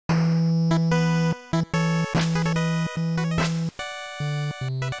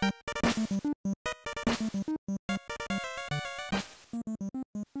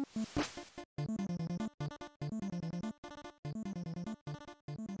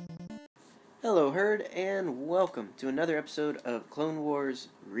Hello, Herd, and welcome to another episode of Clone Wars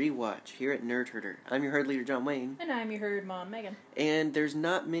Rewatch here at Nerd Herder. I'm your Herd leader, John Wayne. And I'm your Herd Mom, Megan. And there's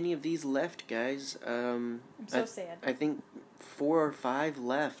not many of these left, guys. I'm so sad. I think 4 or 5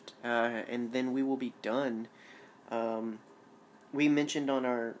 left, and then we will be done. We mentioned on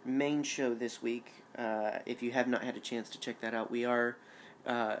our main show this week, if you have not had a chance to check that out, we are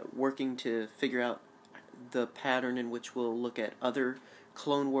working to figure out the pattern in which we'll look at other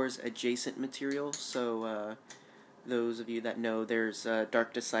Clone Wars adjacent material. So those of you that know, there's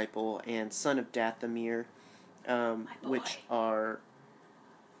Dark Disciple and Son of Dathomir, which are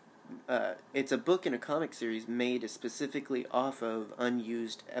it's a book and a comic series made specifically off of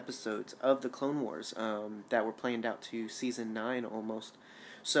unused episodes of the Clone Wars that were planned out to season 9 almost.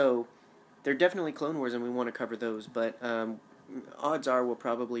 So they're definitely Clone Wars, and we want to cover those, but odds are we'll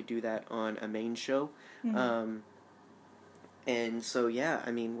probably do that on a main show. Mm-hmm. And so, yeah,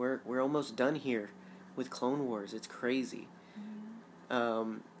 I mean, we're almost done here with Clone Wars. It's crazy.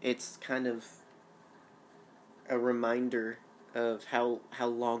 Mm-hmm. It's kind of a reminder of how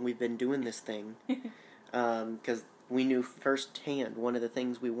long we've been doing this thing. Because we knew firsthand one of the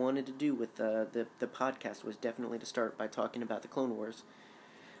things we wanted to do with the podcast was definitely to start by talking about the Clone Wars.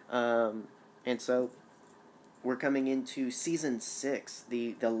 And so we're coming into Season 6,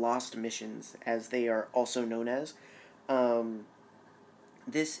 the Lost Missions, as they are also known as.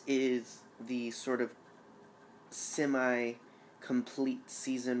 This is the sort of semi-complete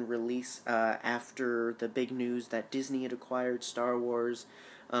season release after the big news that Disney had acquired Star Wars.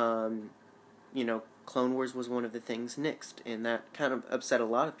 Clone Wars was one of the things nixed, and that kind of upset a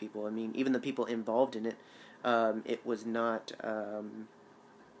lot of people. I mean, even the people involved in it, it was not...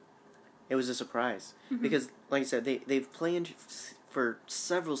 it was a surprise. Mm-hmm. Because, like I said, they've planned for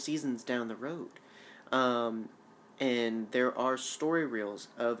several seasons down the road. And there are story reels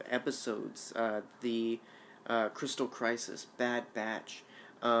of episodes, the Crystal Crisis, Bad Batch,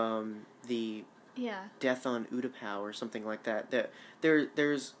 the Death on Utapau or something like that.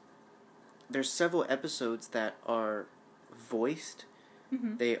 There's several episodes that are voiced.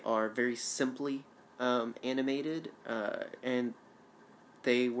 Mm-hmm. They are very simply animated, and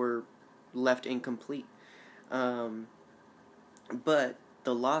they were left incomplete. But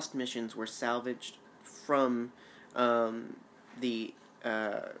the Lost Missions were salvaged from the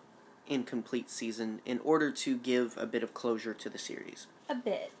incomplete season in order to give a bit of closure to the series. A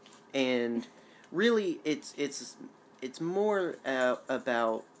bit. And really, it's more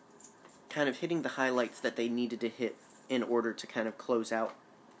about kind of hitting the highlights that they needed to hit in order to kind of close out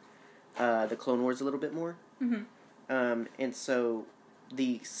the Clone Wars a little bit more. Mm-hmm. And so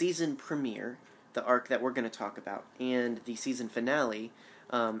the season premiere, the arc that we're going to talk about, and the season finale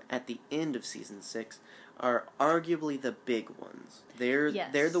at the end of Season 6 are arguably the big ones. They're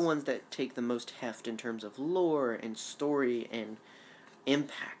the ones that take the most heft in terms of lore and story and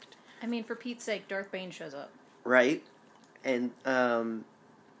impact. I mean, for Pete's sake, Darth Bane shows up. Right? And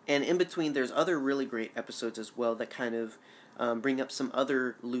in between, there's other really great episodes as well that kind of bring up some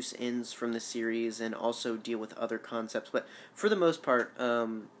other loose ends from the series and also deal with other concepts. But for the most part,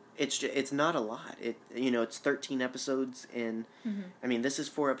 it's not a lot. It's 13 episodes, and mm-hmm. I mean, this is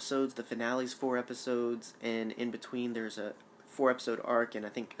 4 episodes. The finale's 4 episodes, and in between there's a 4-episode arc and I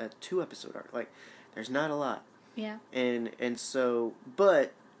think a 2-episode arc. Like, there's not a lot. Yeah. And so,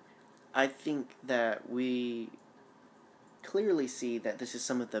 but I think that we clearly see that this is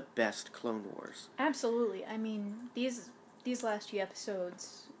some of the best Clone Wars. Absolutely. I mean, these last few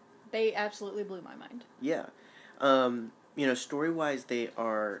episodes, they absolutely blew my mind. Yeah. Story-wise, they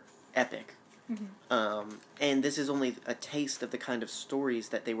are epic. Mm-hmm. And this is only a taste of the kind of stories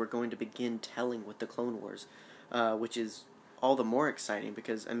that they were going to begin telling with the Clone Wars, which is all the more exciting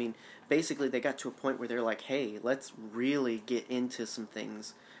because, I mean, basically they got to a point where they're like, hey, let's really get into some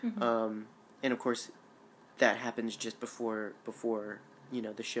things. Mm-hmm. And, of course, that happens just before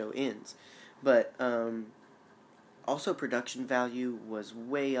the show ends. But also production value was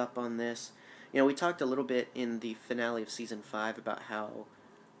way up on this. We talked a little bit in the finale of Season 5 about how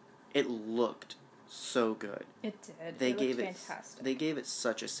it looked so good. It did. It looked fantastic. They gave it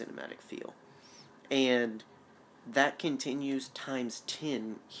such a cinematic feel. And that continues times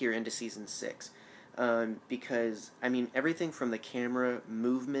 10 here into Season 6. Because, I mean, everything from the camera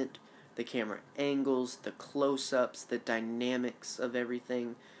movement, the camera angles, the close-ups, the dynamics of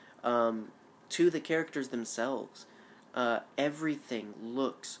everything, to the characters themselves. Everything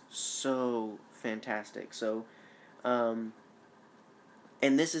looks so fantastic. So,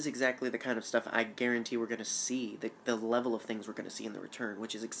 and this is exactly the kind of stuff I guarantee we're going to see, the level of things we're going to see in the return,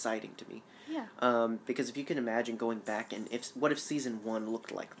 which is exciting to me. Yeah. Because if you can imagine going back and what if Season 1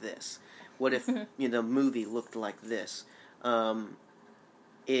 looked like this? What if the movie looked like this?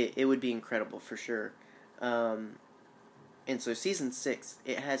 It would be incredible for sure. And so season 6,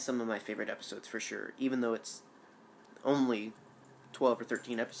 it has some of my favorite episodes for sure. Even though it's only 12 or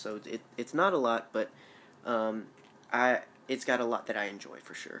 13 episodes, it's not a lot, but it's got a lot that I enjoy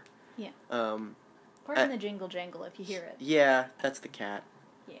for sure. Yeah. Pardon the jingle jangle if you hear it. Yeah, that's the cat.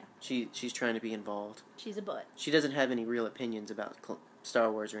 Yeah. She's trying to be involved. She's a butt. She doesn't have any real opinions about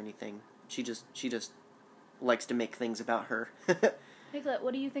Star Wars or anything. She just likes to make things about her. Piglet,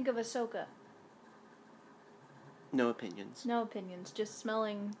 what do you think of Ahsoka? No opinions. No opinions, just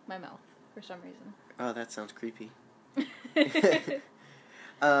smelling my mouth for some reason. Oh, that sounds creepy.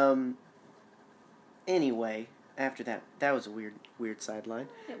 Anyway, after that was a weird sideline.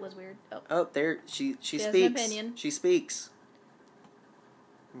 It was weird. Oh, there she speaks. Has an opinion. She speaks.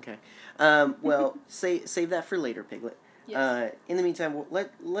 Okay. Well, save that for later, Piglet. Yes. In the meantime,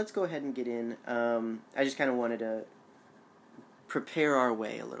 let's go ahead and get in. I just kind of wanted to prepare our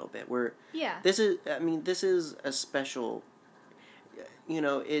way a little bit. This is a special.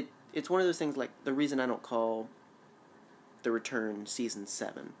 It's one of those things like the reason I don't call The Return Season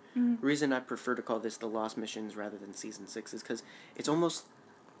 7. Mm-hmm. The reason I prefer to call this The Lost Missions rather than Season 6 is because it's almost,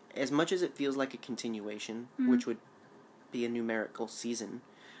 as much as it feels like a continuation, mm-hmm. which would be a numerical season,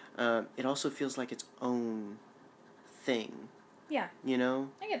 it also feels like its own thing. Yeah. I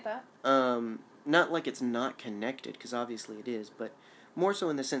get that. Not like it's not connected, because obviously it is, but more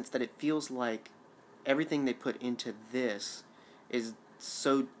so in the sense that it feels like everything they put into this is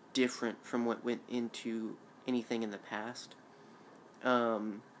so different from what went into anything in the past.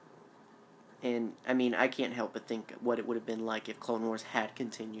 And, I mean, I can't help but think what it would have been like if Clone Wars had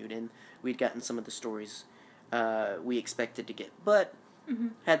continued and we'd gotten some of the stories we expected to get. But, mm-hmm.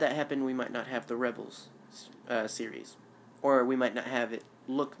 had that happened, we might not have the Rebels series. Or we might not have it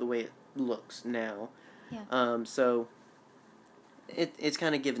look the way it looks now. Yeah. So, it's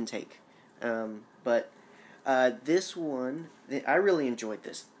kind of give and take. But this one, I really enjoyed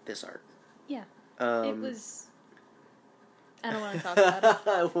this arc. Yeah. It was... I don't want to talk about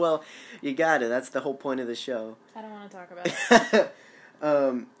it. Well, you got it. That's the whole point of the show. I don't want to talk about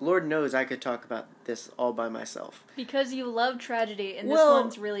it. Lord knows I could talk about this all by myself. Because you love tragedy, and this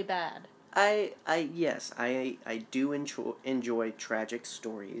one's really bad. Yes, I do enjoy tragic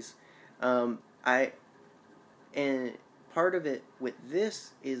stories. And part of it with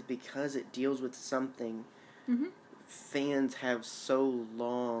this is because it deals with something mm-hmm. fans have so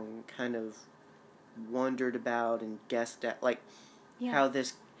long kind of wondered about and guessed at, like,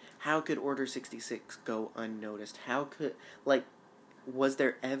 how could Order 66 go unnoticed? Was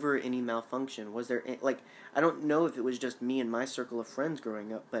there ever any malfunction? Was there, I don't know if it was just me and my circle of friends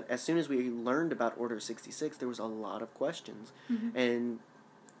growing up, but as soon as we learned about Order 66, there was a lot of questions. Mm-hmm. And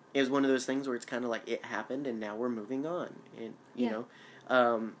it was one of those things where it's kind of like, it happened and now we're moving on. And, you know,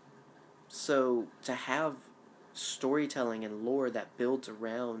 so to have storytelling and lore that builds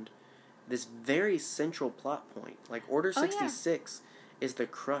around this very central plot point, like Order 66 is the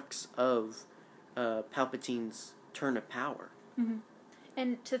crux of Palpatine's turn of power. Mm-hmm.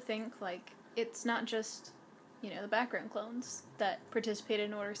 And to think, like, it's not just, the background clones that participate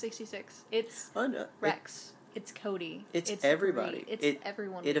in Order 66. It's Rex. It's Cody. It's everybody. It's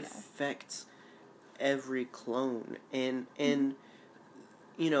everyone. It affects every clone. And and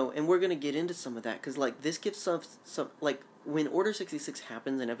we're going to get into some of that, because, like, this gives some like, when Order 66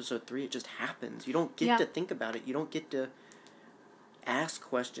 happens in Episode 3, it just happens. You don't get to think about it. You don't get to ask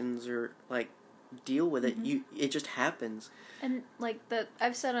questions or, like, deal with it. Mm-hmm. It just happens. And, like,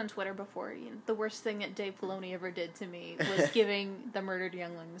 I've said on Twitter before, the worst thing that Dave Filoni ever did to me was giving the murdered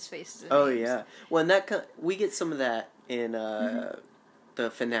younglings faces and names. Yeah. Well, and we get some of that in the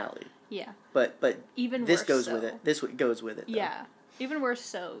finale. Yeah. But even this worse goes so. with it. This goes with it, though. Yeah. Even worse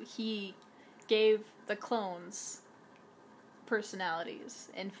so, he gave the clones personalities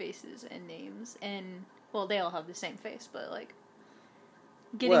and faces and names, and, well, they all have the same face, but, like,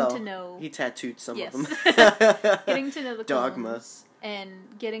 getting to know... he tattooed some of them. Getting to know the clones. Dogma.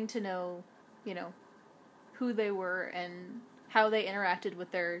 And getting to know, who they were and how they interacted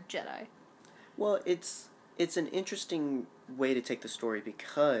with their Jedi. Well, it's an interesting way to take the story,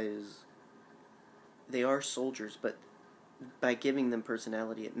 because they are soldiers, but by giving them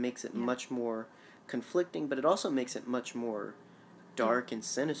personality, it makes it much more conflicting, but it also makes it much more dark and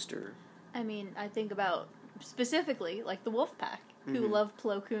sinister. I mean, I think about, specifically, like, the Wolfpack, who loved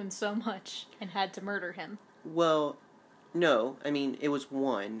Plo Koon so much and had to murder him. Well, no, I mean, it was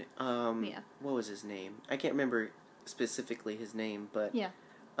one. What was his name? I can't remember specifically his name, but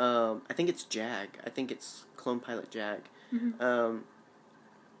I think it's Jag. I think it's Clone Pilot Jag. Mm-hmm.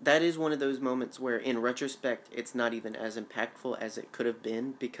 that is one of those moments where, in retrospect, it's not even as impactful as it could have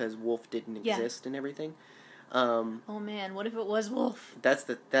been because Wolf didn't exist and everything. Oh man, what if it was Wolf? That's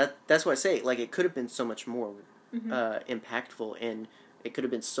what I say. Like, it could have been so much more impactful, and it could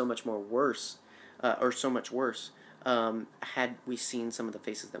have been so much more worse, or so much worse, had we seen some of the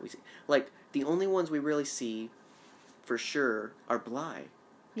faces that we see. Like, the only ones we really see, for sure, are Bly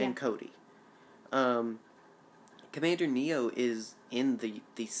and Cody. Commander Neo is in the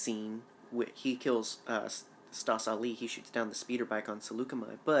scene. He kills Stas Ali. He shoots down the speeder bike on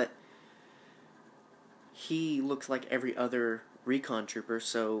Saleucami, but he looks like every other recon trooper,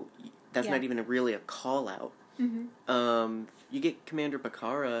 so that's not even really a call-out. Mm-hmm. You get Commander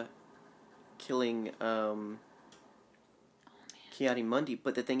Bakara killing Ki-Adi-Mundi,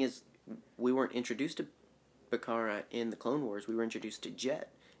 but the thing is, we weren't introduced to Bakara in the Clone Wars. We were introduced to Jet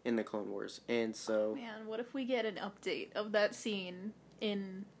in the Clone Wars, and so... Man, what if we get an update of that scene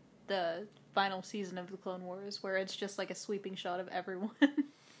in the final season of the Clone Wars, where it's just like a sweeping shot of everyone?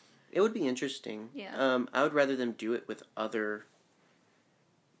 It would be interesting. Yeah. I would rather them do it with other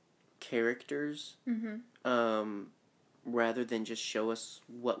characters, rather than just show us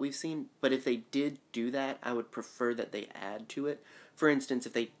what we've seen. But if they did do that, I would prefer that they add to it. For instance,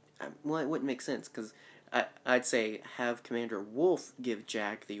 if they... Well, it wouldn't make sense, because I'd say have Commander Wolf give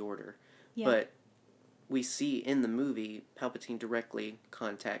Jack the order. Yeah. But we see in the movie, Palpatine directly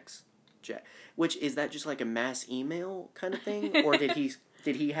contacts Jack. Which, is that just like a mass email kind of thing? Or did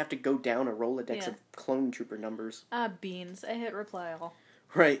he have to go down a Rolodex of clone trooper numbers? Beans. I hit reply all.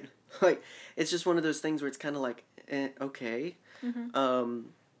 Right. Like, it's just one of those things where it's kind of like, okay. Mm-hmm.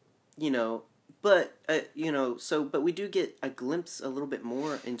 But, but we do get a glimpse a little bit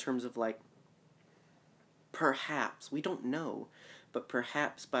more in terms of, like, perhaps, we don't know, but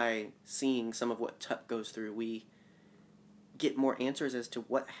perhaps by seeing some of what Tup goes through, we get more answers as to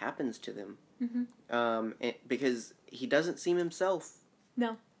what happens to them. Mm-hmm. Because he doesn't seem himself.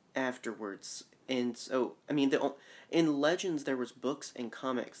 No. Afterwards. And so, I mean, in Legends, there was books and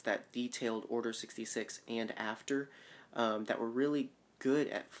comics that detailed Order 66 and after, that were really good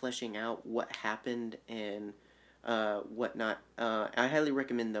at fleshing out what happened and whatnot. I highly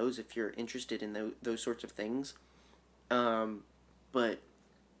recommend those if you're interested in those sorts of things. But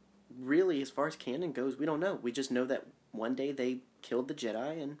really, as far as canon goes, we don't know. We just know that one day they killed the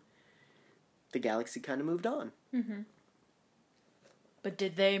Jedi and the galaxy kind of moved on. Mm-hmm. But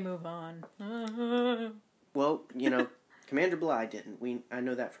did they move on? Well, Commander Bly didn't. I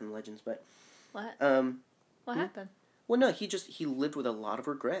know that from Legends, but... What? What happened? Well, no, he lived with a lot of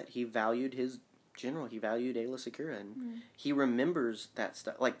regret. He valued his general. He valued Aayla Secura, and he remembers that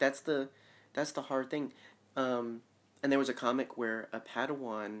stuff. Like, that's the hard thing. And there was a comic where a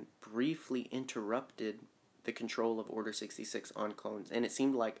Padawan briefly interrupted the control of Order 66 on clones, and it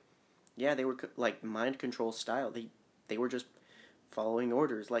seemed like, they were, like, mind control style. They were just following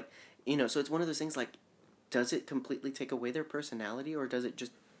orders. Like, so it's one of those things, like, does it completely take away their personality, or does it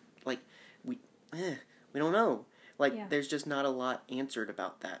just, like, we don't know. Like, there's just not a lot answered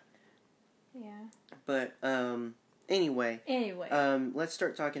about that. Yeah. But, anyway. Let's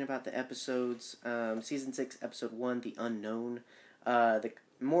start talking about the episodes. Season 6, Episode 1, The Unknown. The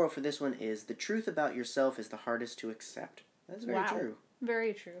moral for this one is, the truth about yourself is the hardest to accept. That's very true.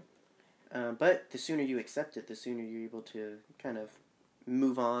 Very true. But the sooner you accept it, the sooner you're able to kind of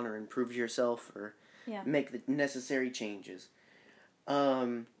move on or improve yourself or make the necessary changes.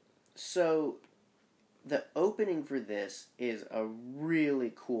 So, the opening for this is a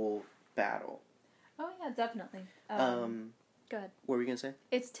really cool battle. Oh, yeah, definitely. Go ahead. What were you going to say?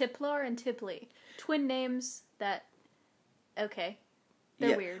 It's Tiplar and Tiplee. Twin names that... Okay.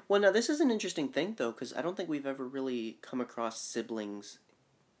 They're weird. Well, now, this is an interesting thing, though, because I don't think we've ever really come across siblings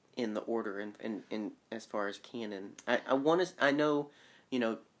in the Order and as far as canon. I know,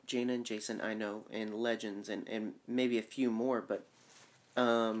 Jaina and Jacen, I know, in Legends, and maybe a few more, but,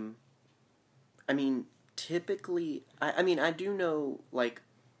 I mean, typically, I do know, like,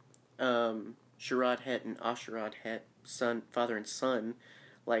 Sharad Het and Asharad Het, father and son,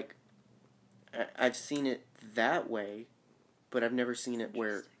 like, I've seen it that way, but I've never seen it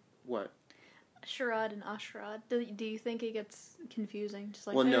where, what? Sharad and Asharad. Do you think it gets confusing? Just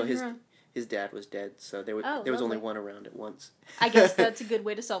like, well, no, his dad was dead, so there was only one around at once. I guess that's a good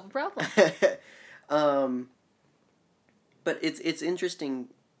way to solve a problem. But it's interesting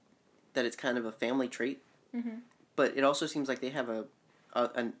that it's kind of a family trait, but it also seems like they have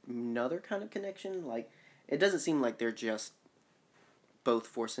another kind of connection. Like, it doesn't seem like they're just both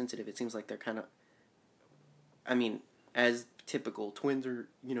Force sensitive. It seems like they're kind of, I mean, as typical twins are,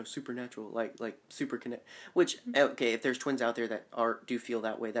 supernatural, like super connect. Which, okay, if there's twins out there that do feel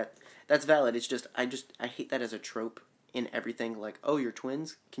that way, that's valid. It's just I hate that as a trope in everything. Like, oh, you're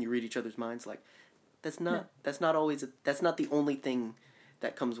twins? Can you read each other's minds? Like, that's not the only thing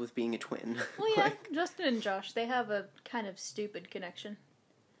that comes with being a twin. Well, yeah, Justin and Josh, they have a kind of stupid connection.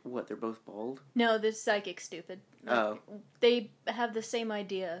 What, they're both bald? No, this psychic stupid. Oh. They have the same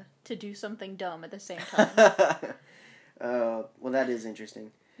idea to do something dumb at the same time. Well, that is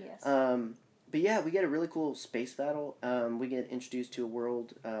interesting. Yes. But yeah, we get a really cool space battle. We get introduced to a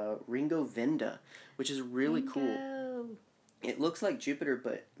world, Ringo Venda, which is really cool. It looks like Jupiter,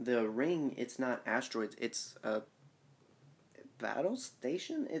 but the ring, it's not asteroids. It's a battle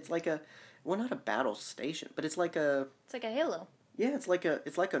station? It's like not a battle station, but it's like a... It's like a halo. Yeah, it's like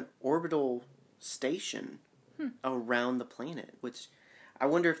an orbital station around the planet, which I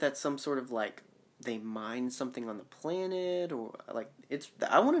wonder if that's some sort of like they mine something on the planet or like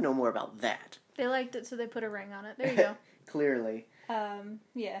I want to know more about that. They liked it, so they put a ring on it. There you go. Clearly.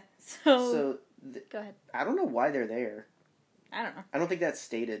 Yeah. So go ahead. I don't know why they're there. I don't know. I don't think that's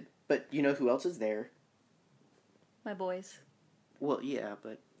stated, but you know who else is there? My boys. Well, yeah,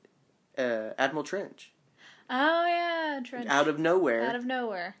 but Admiral Trench. Oh, yeah, Trench. Out of nowhere. Out of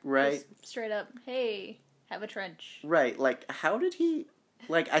nowhere. Right. Just straight up, hey, have a trench. Right, like, how did he...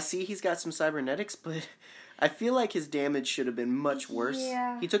 Like, I see he's got some cybernetics, but I feel like his damage should have been much worse.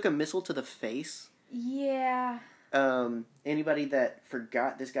 Yeah. He took a missile to the face. Yeah. Anybody that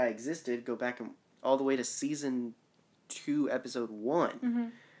forgot this guy existed, go back all the way to Season 2, Episode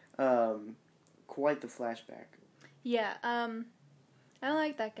 1. Mm-hmm. Quite the flashback. Yeah, I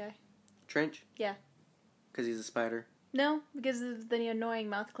like that guy. Trench? Yeah. Because he's a spider? No, because of the annoying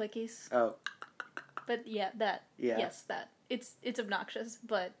mouth clickies. Oh. But yeah, that. Yeah. Yes, that. It's obnoxious,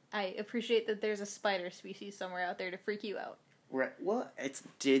 but I appreciate that there's a spider species somewhere out there to freak you out. Right. Well, it's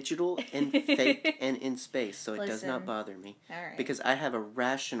digital and fake and in space, so it does not bother me. All right. Because I have a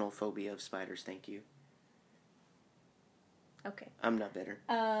rational phobia of spiders, thank you. Okay. I'm not bitter.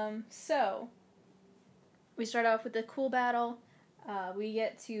 So, we start off with a cool battle. We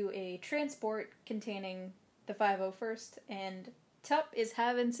get to a transport containing the 501st, and Tup is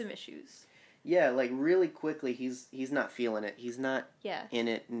having some issues. Yeah, like really quickly, he's not feeling it. He's not in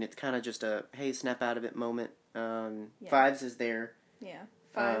it, and it's kind of just a hey, snap out of it moment. Fives is there. Yeah,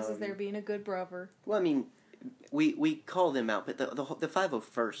 Fives is there being a good brother. Well, I mean, we call them out, but the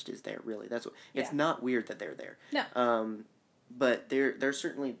 501st is there. Really, that's what. It's not weird that they're there. No. But they're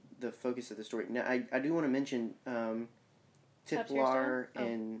certainly the focus of the story. Now, I do want to mention Tiplar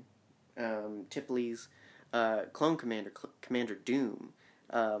and Tipley's clone commander, Commander Doom.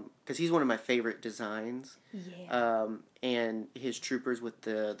 Because he's one of my favorite designs. Yeah. And his troopers with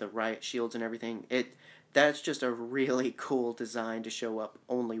the riot shields and everything. That's just a really cool design to show up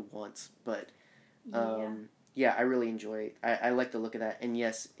only once. But, yeah, I really enjoy it. I like the look of that. And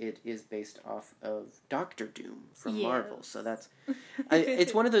yes, it is based off of Doctor Doom from Marvel. So that's...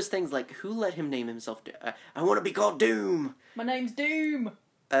 it's one of those things like, who let him name himself... I want to be called Doom! My name's Doom!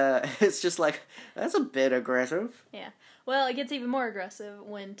 It's just like, that's a bit aggressive. Yeah. Well, it gets even more aggressive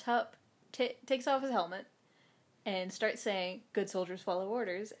when Tup takes off his helmet and starts saying, good soldiers follow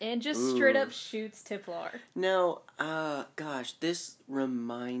orders, and just straight up shoots Tiplar. Now, gosh, this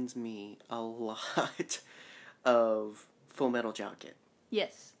reminds me a lot of Full Metal Jacket.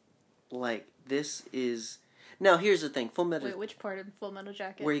 Yes. Like, this is... Now, here's the thing, Full Metal... Wait, which part of Full Metal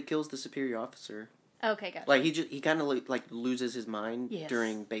Jacket? Where he kills the superior officer. Okay, gotcha. Like, he kind of, like, loses his mind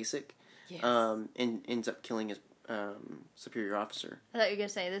during Basic. Yes. And ends up killing his superior officer. I thought you were going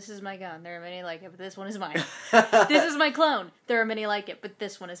to say, this is my gun, there are many like it, but this one is mine. This is my clone, there are many like it, but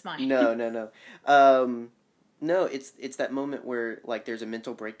this one is mine. No. No, it's that moment where, like, there's a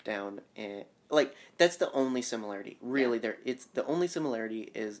mental breakdown, and, like, that's the only similarity. Really, it's the only similarity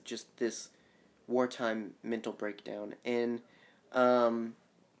is just this wartime mental breakdown. And,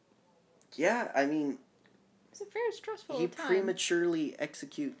 yeah, I mean... It's a very stressful time. He prematurely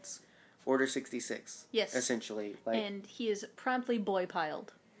executes Order 66. Yes. Essentially. Like, and he is promptly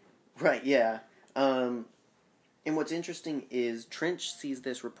boy-piled. Right, yeah. And what's interesting is Trench sees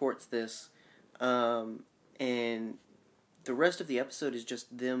this, reports this, and the rest of the episode is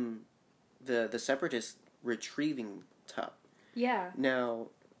just them, the Separatists, retrieving Tup. Yeah. Now,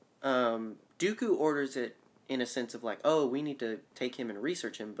 Dooku orders it in a sense of like, oh, we need to take him and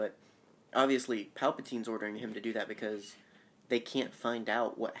research him, but obviously Palpatine's ordering him to do that because they can't find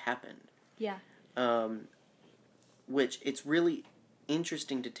out what happened. Yeah. Which, it's really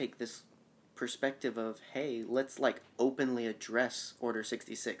interesting to take this perspective of, hey, let's, like, openly address Order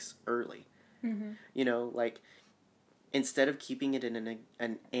 66 early. Mm-hmm. You know, like, instead of keeping it in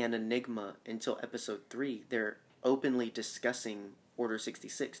an enigma until episode 3, they're openly discussing Order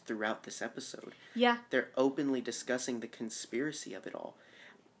 66 throughout this episode. Yeah. They're openly discussing the conspiracy of it all.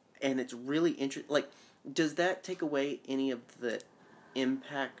 And it's really interesting. Like, does that take away any of the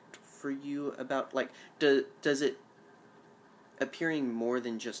impact for you about, like, does it appearing more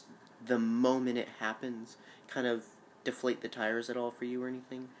than just the moment it happens kind of deflate the tires at all for you or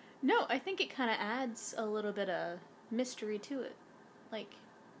anything? No, I think it kind of adds a little bit of mystery to it. Like,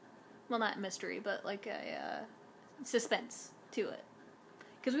 well, not mystery, but like a suspense to it.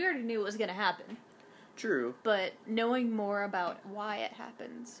 Because we already knew it was going to happen. True. But knowing more about why it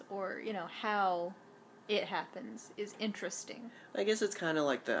happens, or, how it happens, is interesting. I guess it's kind of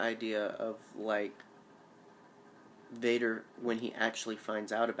like the idea of, like, Vader, when he actually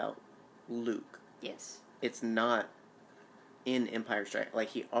finds out about Luke. Yes. It's not in Empire Strikes. Like,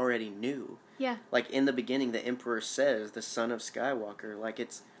 he already knew. Yeah. Like, in the beginning, the Emperor says, the son of Skywalker. Like,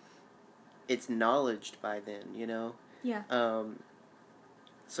 it's knowledged by then, Yeah.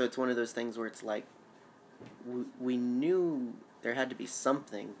 So it's one of those things where it's like, we knew there had to be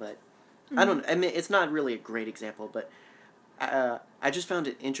something, but I don't. I mean, it's not really a great example, but I just found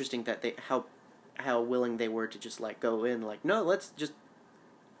it interesting that how willing they were to just like go in, like, no, let's just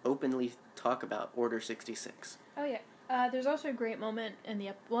openly talk about Order 66. Oh yeah. There's also a great moment in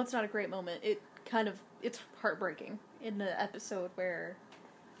the well, it's not a great moment. It's heartbreaking in the episode where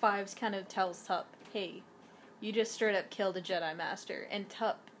Fives kind of tells Tup, "Hey, you just straight up killed a Jedi Master," and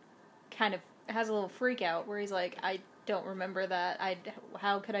Tup kind of has a little freak out where he's like, "I don't remember that.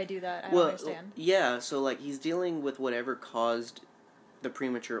 How could I do that? I don't understand." Yeah, so like he's dealing with whatever caused the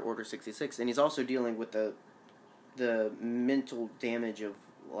premature Order 66, and he's also dealing with the mental damage of,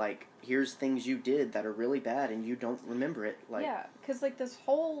 like, here's things you did that are really bad and you don't remember it. Like, yeah, because like this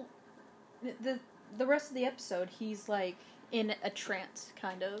whole the rest of the episode, he's like in a trance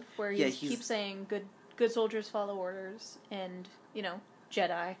kind of where he keeps saying good soldiers follow orders, and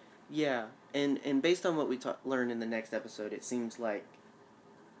Jedi. Yeah, and based on what we learn in the next episode, it seems like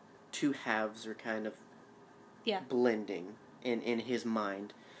two halves are kind of blending in his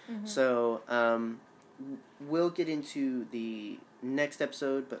mind. Mm-hmm. So we'll get into the next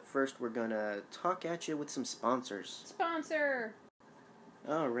episode, but first we're gonna talk at you with some sponsors. Sponsor!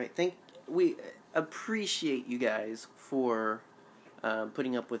 Alright, we appreciate you guys for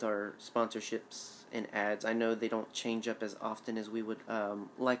putting up with our sponsorships and ads. I know they don't change up as often as we would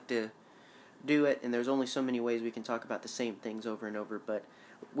like to do it, and there's only so many ways we can talk about the same things over and over, but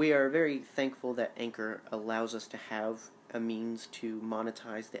we are very thankful that Anchor allows us to have a means to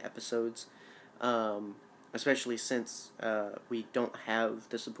monetize the episodes, especially since we don't have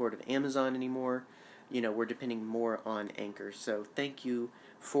the support of Amazon anymore. We're depending more on Anchor, so thank you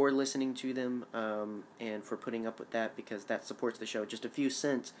for listening to them and for putting up with that, because that supports the show. Just a few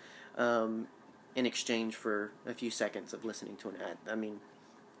cents in exchange for a few seconds of listening to an ad. I mean,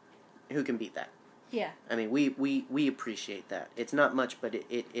 who can beat that? Yeah. I mean, we appreciate that. It's not much, but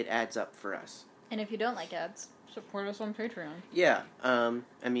it adds up for us. And if you don't like ads, support us on Patreon. Yeah.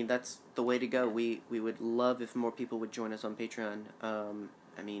 I mean, that's the way to go. We would love if more people would join us on Patreon.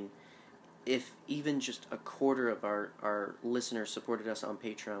 I mean, if even just a quarter of our listeners supported us on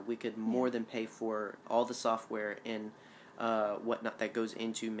Patreon, we could more than pay for all the software and whatnot that goes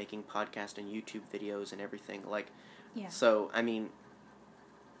into making podcast and YouTube videos and everything. Like, so, I mean,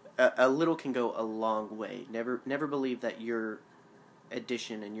 a little can go a long way. Never believe that your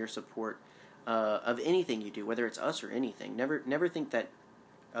addition and your support of anything you do, whether it's us or anything, never think that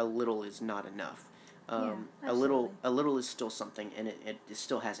a little is not enough. A little is still something, and it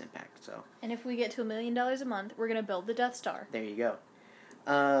still has impact. So. And if we get to $1 million a month, we're gonna build the Death Star. There you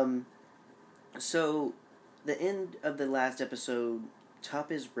go. So, the end of the last episode,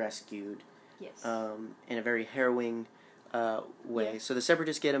 Tup is rescued. Yes. In a very harrowing way. Yeah. So the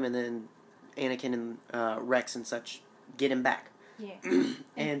Separatists get him, and then Anakin and Rex and such get him back. Yeah.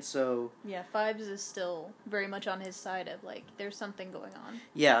 And so... Yeah, Fives is still very much on his side of, like, there's something going on.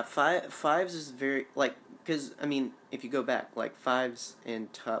 Yeah, Fives is very, like, because, I mean, if you go back, like, Fives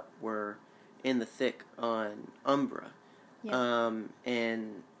and Tup were in the thick on Umbra. Yeah.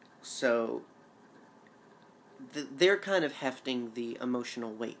 And so... they're kind of hefting the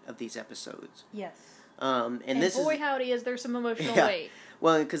emotional weight of these episodes. Yes. And this boy, howdy, is there some emotional weight.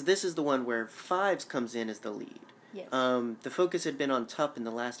 Well, because this is the one where Fives comes in as the lead. Yes. The focus had been on Tup in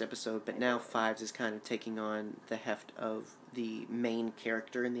the last episode, but now Fives is kind of taking on the heft of the main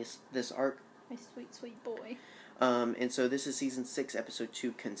character in this arc. My sweet, sweet boy. And so this is Season 6, Episode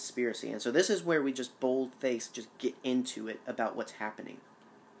 2, Conspiracy. And so this is where we just bold-faced just get into it about what's happening.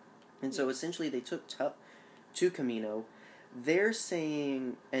 And so essentially they took Tup to Kamino, they're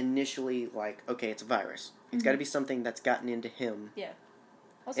saying initially, like, okay, it's a virus. It's got to be something that's gotten into him. Yeah.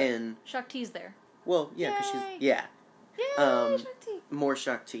 Also, and Shakti's there. Well, yeah, because she's... Yeah. Yay, Shakti! More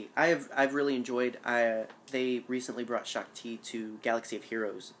Shakti. I've really enjoyed... They recently brought Shakti to Galaxy of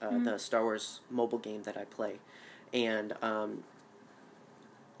Heroes, the Star Wars mobile game that I play. And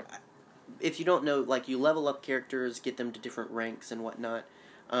if you don't know, like, you level up characters, get them to different ranks and whatnot,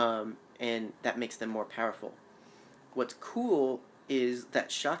 and that makes them more powerful. What's cool is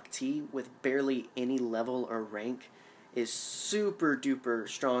that Shakti, with barely any level or rank, is super duper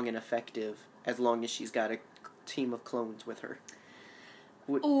strong and effective as long as she's got a team of clones with her.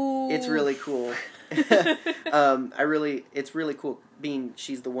 Ooh. It's really cool. It's really cool being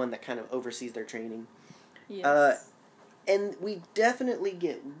she's the one that kind of oversees their training. Yes. And we definitely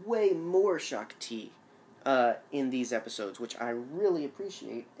get way more Shakti in these episodes, which I really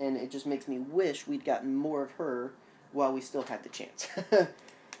appreciate, and it just makes me wish we'd gotten more of her while we still had the chance.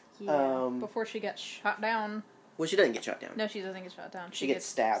 Before she got shot down. Well, she doesn't get shot down. No, she doesn't get shot down. She gets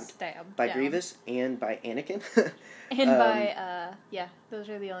stabbed by down. Grievous and by Anakin. And by, those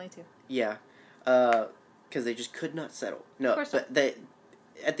are the only two. Yeah. Because they just could not settle. No, but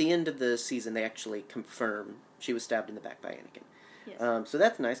at the end of the season, they actually confirm she was stabbed in the back by Anakin. Yes. So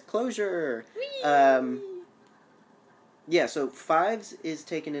that's nice. Closure! Whee! Yeah, so Fives is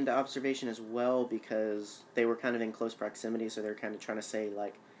taken into observation as well because they were kind of in close proximity, so they're kind of trying to say,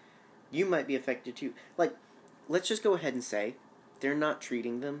 like, you might be affected too. Like, let's just go ahead and say they're not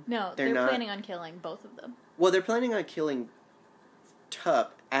treating them. No, they're planning on killing both of them. Well, they're planning on killing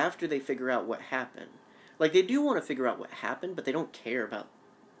Tup after they figure out what happened. Like, they do want to figure out what happened, but they don't care about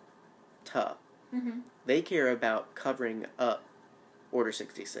Tup. Mm-hmm. They care about covering up Order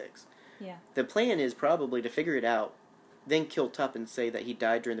 66. Yeah. The plan is probably to figure it out, then kill Tup and say that he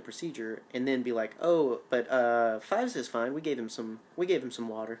died during the procedure, and then be like, "Oh, but Fives is fine. We gave him some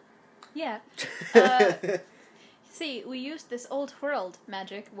water." Yeah. See, we used this old world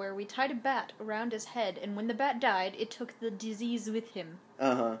magic where we tied a bat around his head, and when the bat died, it took the disease with him.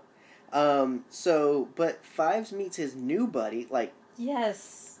 But Fives meets his new buddy, like...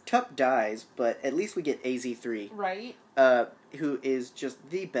 Yes. Tup dies, but at least we get AZ3. Right. Who is just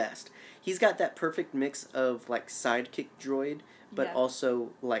the best. He's got that perfect mix of, like, sidekick droid, but also,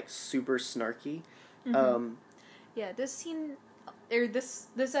 like, super snarky. Mm-hmm. This scene... This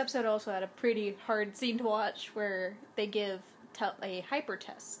episode also had a pretty hard scene to watch where they give Tup a hyper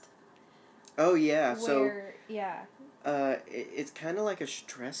test. Oh, yeah. It's kind of like a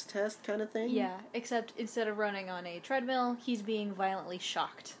stress test kind of thing? Yeah, except instead of running on a treadmill, he's being violently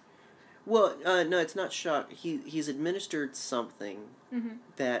shocked. Well, no, it's not shock. He's administered something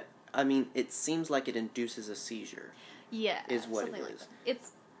that, I mean, it seems like it induces a seizure. Yeah. Is what it is. Like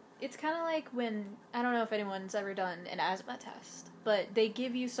it's kind of like when, I don't know if anyone's ever done an asthma test, but they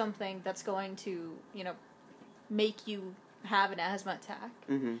give you something that's going to, make you have an asthma attack.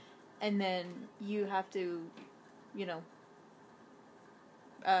 Mm-hmm. And then you have to,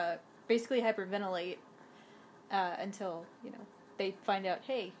 basically hyperventilate until, they find out,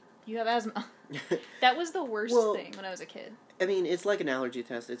 hey, you have asthma. That was the worst thing when I was a kid. I mean, it's like an allergy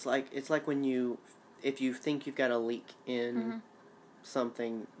test. It's like when if you think you've got a leak in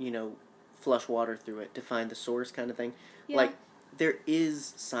something, flush water through it to find the source kind of thing. Yeah. Like, there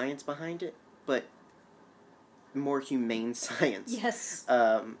is science behind it, but more humane science. Yes.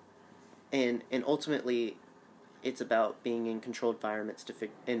 And ultimately, it's about being in controlled environments to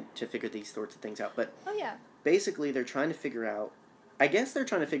figure these sorts of things out. But basically, they're trying to figure out. I guess they're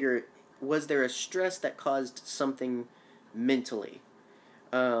trying to figure, was there a stress that caused something mentally,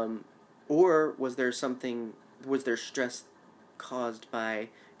 or was there stress caused by?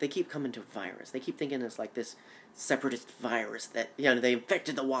 They keep coming to virus. They keep thinking it's like this separatist virus that they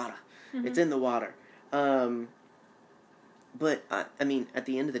infected the water. Mm-hmm. It's in the water. But I mean, at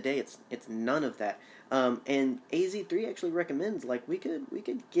the end of the day, it's none of that. And AZ3 actually recommends, like, we could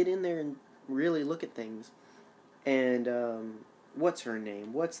get in there and really look at things. And what's her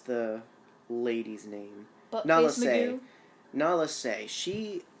name? What's the lady's name? Nala Se. Nala Se.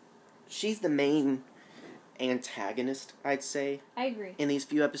 She's the main antagonist, I'd say. I agree. In these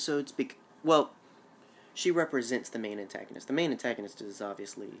few episodes, she represents the main antagonist. The main antagonist is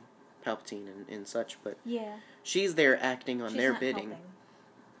obviously Palpatine and such, but she's there acting on their bidding.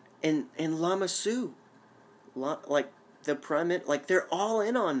 Helping. And Lama Su, like the Primate, like they're all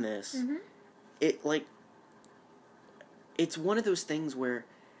in on this. Mm-hmm. It's one of those things where,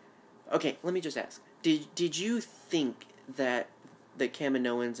 okay, let me just ask: Did you think that the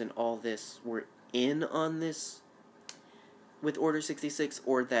Kaminoans and all this were in on this with Order 66,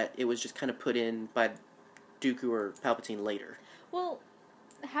 or that it was just kind of put in by Dooku or Palpatine later. Well,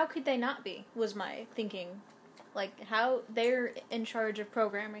 how could they not be, was my thinking. Like, how they're in charge of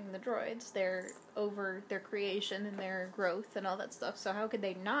programming the droids. They're over their creation and their growth and all that stuff. So how could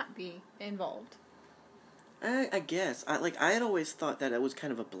they not be involved? I guess. I had always thought that it was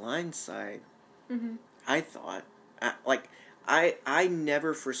kind of a blind side. Mm-hmm. I thought. I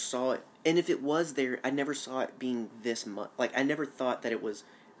never foresaw it. And if it was there, I never saw it being this much. Like, I never thought that it was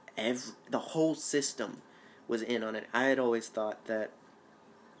the whole system was in on it. I had always thought that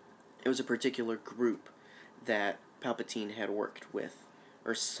it was a particular group that Palpatine had worked with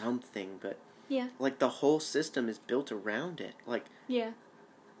or something, but yeah, like the whole system is built around it. Like, yeah,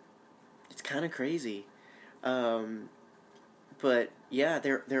 it's kind of crazy. But yeah,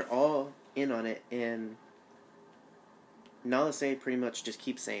 they're all in on it, and Nala Se pretty much just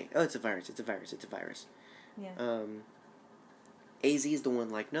keeps saying, "Oh, it's a virus, it's a virus, it's a virus." yeah. AZ is the one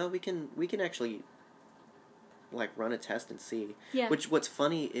like, "No, we can actually like run a test and see." Yeah. What's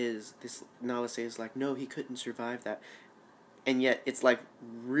funny is this Nala Se is like, "No, he couldn't survive that." And yet it's like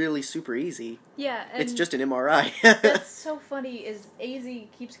really super easy. Yeah, and it's just an MRI. that's so funny is AZ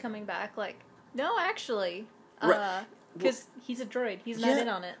keeps coming back like, no, actually. Because he's a droid. He's not in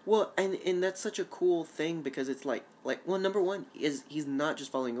on it. Well, and that's such a cool thing because it's like well, number one is he's not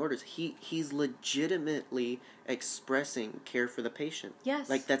just following orders. He's legitimately expressing care for the patient. Yes.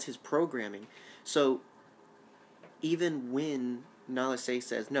 Like, that's his programming. So even when Nala Se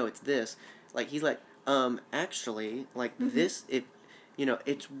says, no, it's this, like, he's like, actually, like, mm-hmm. this,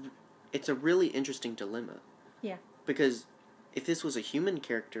 it's a really interesting dilemma. Yeah. Because if this was a human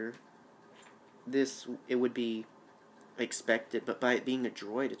character, it would be expected, but by it being a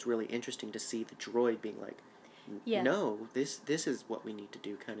droid, it's really interesting to see the droid being like, no, this is what we need to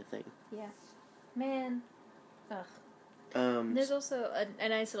do, kind of thing. Yeah. Man. Ugh. There's also a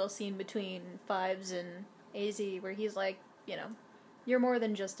nice little scene between Fives and AZ where he's like, you're more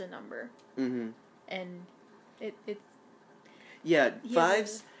than just a number. Mm-hmm. And it's... Yeah,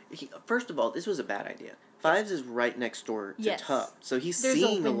 Fives... first of all, this was a bad idea. Fives is right next door to Tup, so he's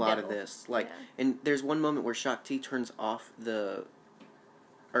seeing a lot of this. Like, and there's one moment where Shaak Ti turns off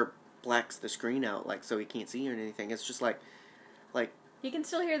or blacks the screen out, like, so he can't see or anything. It's just like... You can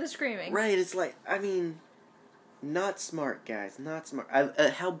still hear the screaming. Right, it's like, I mean... Not smart, guys. Not smart.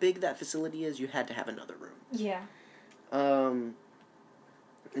 How big that facility is, you had to have another room. Yeah. And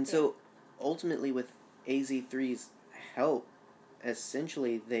so, ultimately, with AZ3's help,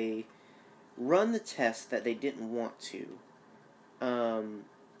 essentially, they run the test that they didn't want to,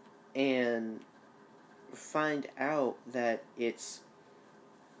 and find out that it's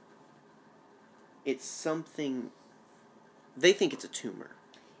something... They think it's a tumor.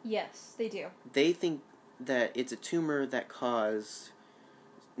 Yes, they do. They think that it's a tumor that caused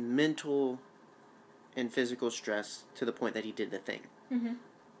mental and physical stress to the point that he did the thing. Mm-hmm.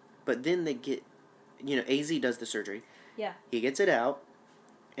 But then they get, AZ does the surgery. Yeah. He gets it out,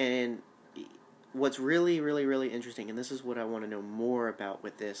 and what's really, really, really interesting, and this is what I want to know more about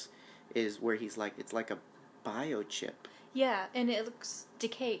with this, is where he's like, it's like a biochip. Yeah, and it looks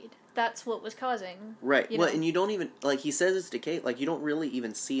decayed. That's what was causing. Right. Well, and you don't even, like, he says it's decayed, like, you don't really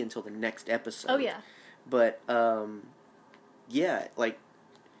even see until the next episode. Oh, yeah. But, yeah, like,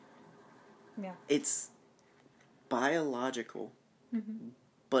 it's biological, mm-hmm.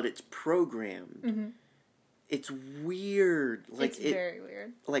 but it's programmed. Mm-hmm. It's weird. Like, it's very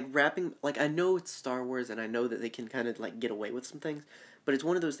weird. Like, wrapping, like, I know it's Star Wars, and I know that they can kind of, like, get away with some things, but it's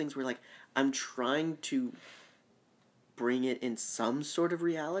one of those things where, like, I'm trying to bring it in some sort of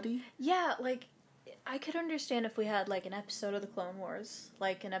reality. Yeah, like, I could understand if we had, like, an episode of the Clone Wars,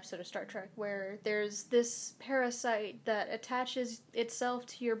 like an episode of Star Trek, where there's this parasite that attaches itself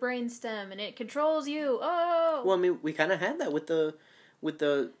to your brainstem and it controls you. Oh! Well, I mean, we kind of had that with the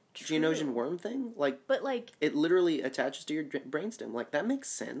Geonosian worm thing. Like, but, like, it literally attaches to your brainstem. Like, that makes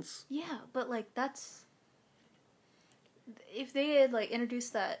sense. Yeah, but, like, that's... If they had, like,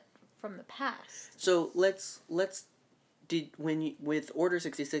 introduced that from the past... So, with Order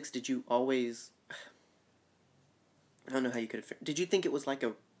 66, did you always... I don't know how you could have... Did you think it was like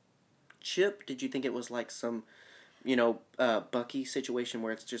a chip? Did you think it was like some, Bucky situation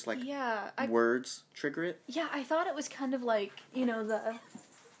where it's just like words trigger it? Yeah, I thought it was kind of like, the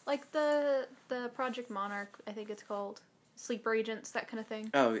Project Monarch, I think it's called. Sleeper Agents, that kind of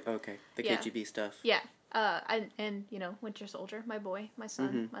thing. Oh, okay. The KGB stuff. Yeah. And Winter Soldier, my boy, my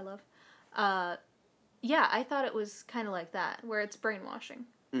son, mm-hmm. my love. Yeah, I thought it was kind of like that, where it's brainwashing.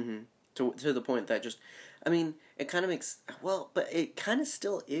 Mm-hmm. To the point that just... I mean, it kind of makes... Well, but it kind of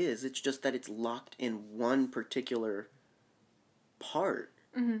still is. It's just that it's locked in one particular part.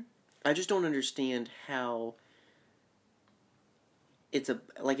 Mm-hmm. I just don't understand how it's a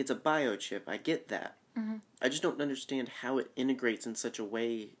biochip. I get that. Mm-hmm. I just don't understand how it integrates in such a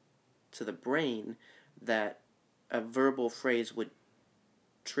way to the brain that a verbal phrase would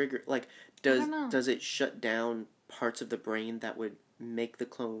trigger. Like, does it shut down parts of the brain that would make the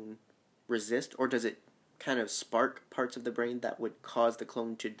clone resist, or does it kind of spark parts of the brain that would cause the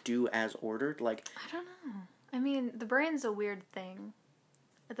clone to do as ordered? Like, I don't know. I mean, the brain's a weird thing.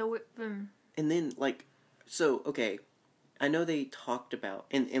 And then, like, so, okay, I know they talked about,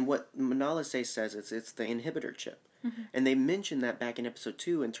 and what Manala says is it's the inhibitor chip. Mm-hmm. And they mentioned that back in episode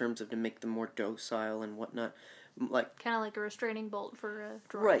 2 in terms of to make them more docile and whatnot. Like, kind of like a restraining bolt for a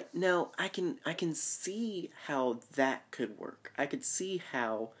droid. Right. Now, I can see how that could work. I could see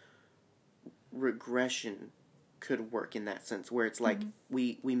how regression could work in that sense, where it's like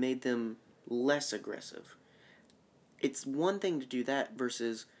we made them less aggressive. It's one thing to do that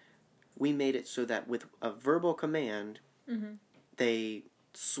versus we made it so that with a verbal command, they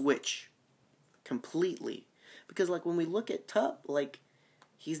switch completely. Because, like, when we look at Tup, like,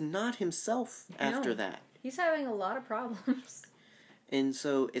 he's not himself after that. He's having a lot of problems. And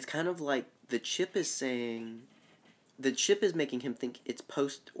so it's kind of like the chip is making him think it's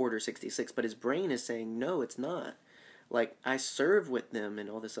post Order 66, but his brain is saying, no, it's not. Like, I serve with them and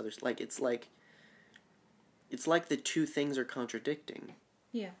all this other stuff. Like, it's like the two things are contradicting.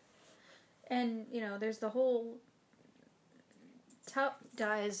 Yeah. And, you know, there's the whole Tup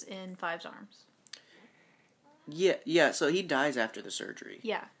dies in Five's arms. Yeah, so he dies after the surgery.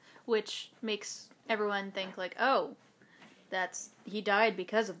 Yeah, which makes everyone think, like, oh, he died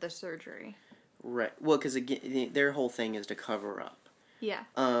because of the surgery. Right. Well, because, again, their whole thing is to cover up. Yeah.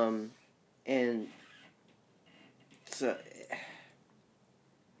 And so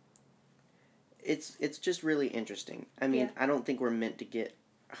it's just really interesting. I mean, I don't think we're meant to get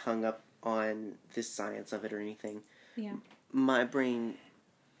hung up on this science of it or anything. Yeah. My brain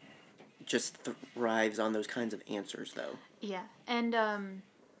just thrives on those kinds of answers, though. Yeah, and,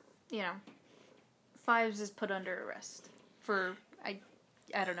 you know, Fives is put under arrest for, I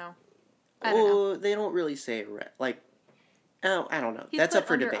don't know. I don't know. They don't really say arrest. Like, oh, I don't know. He's That's put up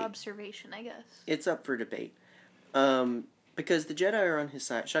for under debate. observation, I guess. It's up for debate. Because the Jedi are on his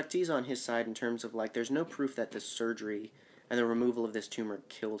side. Shakti's on his side in terms of, like, there's no proof that this surgery and the removal of this tumor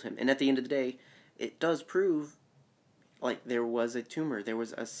killed him. And at the end of the day, it does prove, like, there was a tumor. There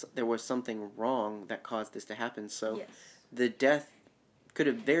was something wrong that caused this to happen. So Yes. the death could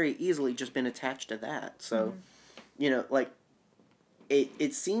have very easily just been attached to that. So, you know, like,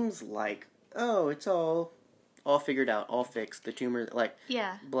 it seems like, oh, it's all figured out, all fixed. The tumor, like,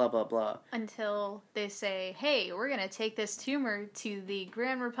 blah, blah, blah. Until they say, hey, we're going to take this tumor to the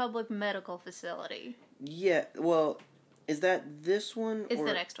Grand Republic Medical Facility. Yeah, well, is that this one? It's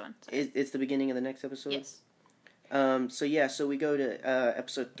the next one. It's the beginning of the next episode? Yes. So we go to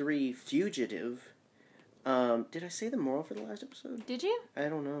episode 3, Fugitive. Did I say the moral for the last episode? Did you? I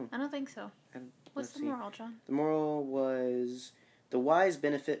don't know. I don't think so. What's the moral, John? The moral was, the wise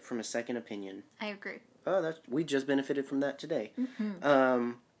benefit from a second opinion. I agree. Oh, we just benefited from that today.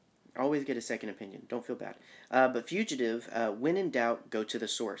 Mm-hmm. Always get a second opinion. Don't feel bad. But Fugitive, when in doubt, go to the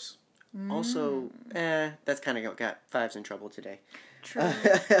source. Also, that's kind of got Fives in trouble today. True.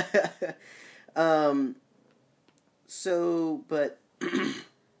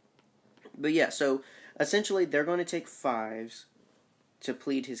 But yeah, so essentially they're going to take Fives to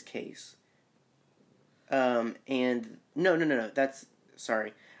plead his case. And no, that's,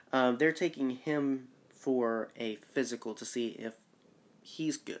 sorry. They're taking him for a physical to see if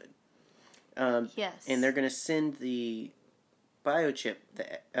he's good. Yes. And they're going to send the biochip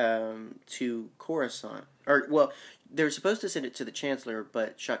to Coruscant. Or, well, they're supposed to send it to the Chancellor,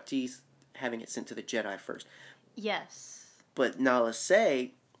 but Shakti's having it sent to the Jedi first. Yes. But Nala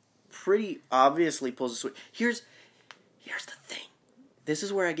Se pretty obviously pulls a switch. Here's the thing. This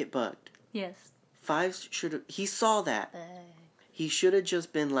is where I get bugged. Yes. Fives should have... He saw that. He should have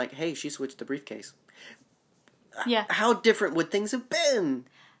just been like, hey, she switched the briefcase. Yeah. How different would things have been?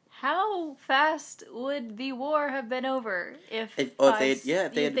 How fast would the war have been over if they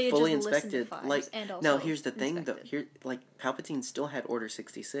had fully inspected? Like, now here's the thing, inspected. though. Palpatine still had Order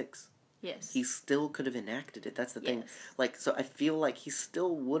 66. Yes. He still could have enacted it. That's the thing. Yes. Like, so I feel like he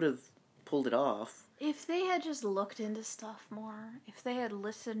still would have pulled it off. If they had just looked into stuff more, if they had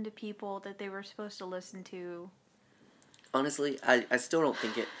listened to people that they were supposed to listen to. Honestly, I still don't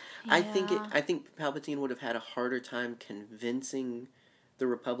think it. Yeah. I think Palpatine would have had a harder time convincing the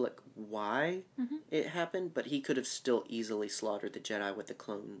Republic why it happened, but he could have still easily slaughtered the Jedi with the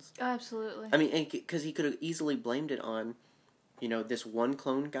clones. Absolutely. I mean, because he could have easily blamed it on this one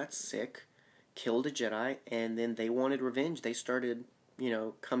clone got sick, killed a Jedi, and then they wanted revenge. They started,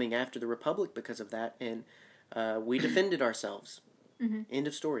 coming after the Republic because of that, and we defended ourselves. Mm-hmm. End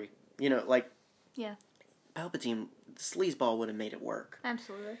of story. Yeah. Palpatine, the sleazeball would have made it work.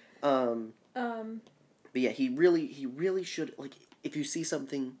 Absolutely. But yeah, he really should, if you see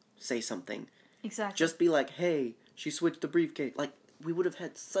something, say something. Exactly. Just be like, hey, she switched the briefcase. We would have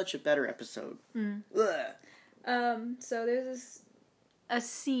had such a better episode. Mm. So there's a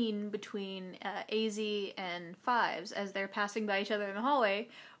scene between AZ and Fives as they're passing by each other in the hallway,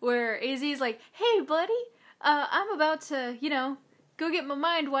 where AZ's like, hey, buddy, I'm about to, go get my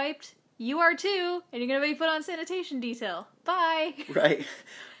mind wiped. You are too, and you're gonna be put on sanitation detail. Bye! Right.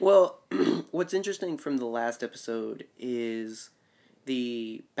 Well, what's interesting from the last episode is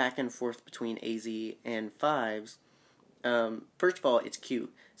the back and forth between AZ and Fives. First of all, it's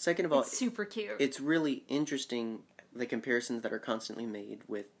cute. Second of all, it's super cute. It's really interesting, the comparisons that are constantly made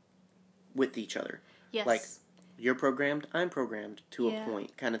with each other. Yes. You're programmed, I'm programmed, to a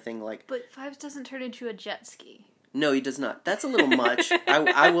point, kind of thing. But Fives doesn't turn into a jet ski. No, he does not. That's a little much.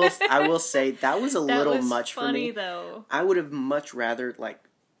 I will say that was a little much for me. That was funny, though. I would have much rather,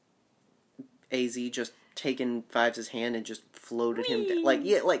 AZ just taken Fives' hand and just floated him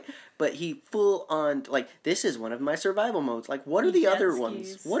down. But he full on, this is one of my survival modes. What are the other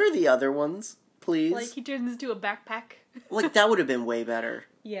ones? What are the other ones, please? He turns into a backpack. That would have been way better.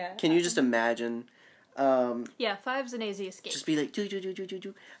 Yeah. Can you just imagine? Fives and AZ escape. Just be like, do.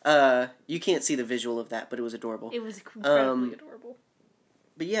 You can't see the visual of that, but it was adorable. It was incredibly adorable.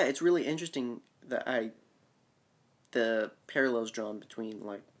 But yeah, it's really interesting that the parallels drawn between,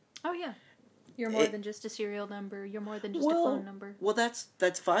 Oh, yeah. You're more than just a serial number. You're more than just a phone number. Well, that's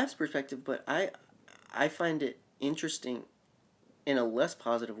Five's perspective, but I find it interesting in a less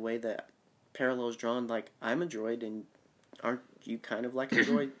positive way that parallels drawn, I'm a droid, and aren't you kind of like a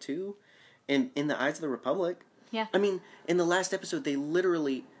droid, too? And in the eyes of the Republic. Yeah. I mean, in the last episode, they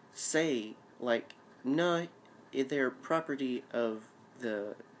literally say, no, they're property of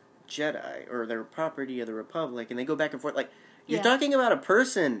the Jedi, or they're property of the Republic, and they go back and forth, you're talking about a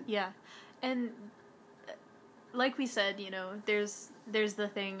person. Yeah. And, like we said, there's the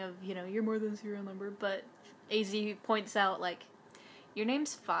thing of, you're more than a serial number, but AZ points out, your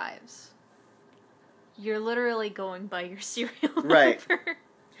name's Fives. You're literally going by your serial right. number.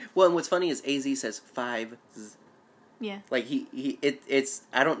 Well, and what's funny is AZ says Fives. Yeah. It's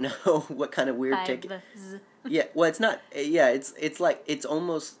I don't know what kind of weird ticket. Yeah, well, it's not. Yeah, it's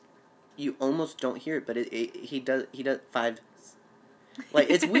almost, you almost don't hear it, but he does Fives.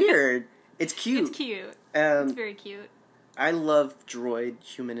 It's weird. It's cute. It's cute. It's very cute. I love droid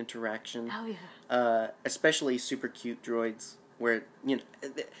human interaction. Oh yeah. Especially super cute droids. Where,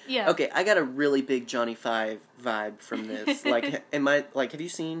 yeah. Okay, I got a really big Johnny Five vibe from this. Have you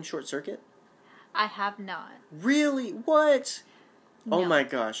seen Short Circuit? I have not. Really? What? No. Oh my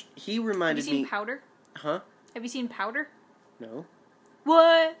gosh. He reminded me... Have you seen Powder? Huh? Have you seen Powder? No.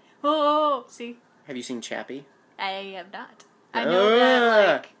 What? Oh, see? Have you seen Chappie? I have not. I know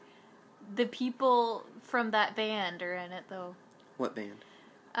that, the people from that band are in it, though. What band?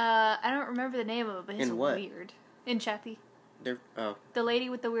 I don't remember the name of it, but it's weird. In Chappie. The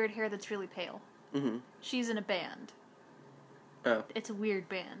lady with the weird hair that's really pale. Mm-hmm. She's in a band. Oh. It's a weird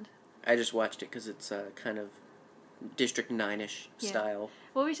band. I just watched it because it's kind of District 9-ish style.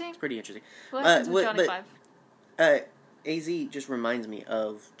 What were you saying? It's pretty interesting. What happens with Johnny Five? AZ just reminds me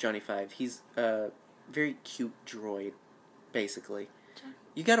of Johnny Five. He's a very cute droid, basically.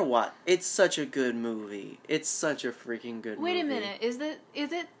 You gotta watch. It's such a good movie. It's such a freaking good movie. Wait a minute. Is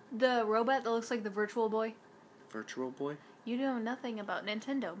it the robot that looks like the Virtual Boy? Virtual Boy? You know nothing about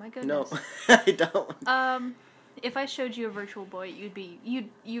Nintendo. My goodness. No, I don't. If I showed you a Virtual Boy,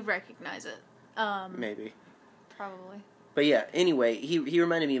 you'd recognize it. Maybe. Probably. But yeah, anyway, he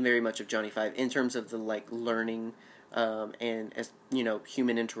reminded me very much of Johnny Five in terms of the learning and as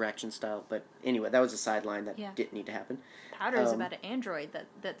human interaction style. But anyway, that was a sideline that didn't need to happen. Powder is about an android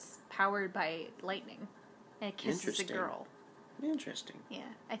that's powered by lightning, and it kisses a girl. Interesting. Yeah,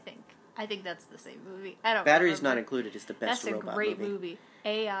 I think that's the same movie. I don't. Batteries remember. Not Included is the best robot movie. That's a great movie.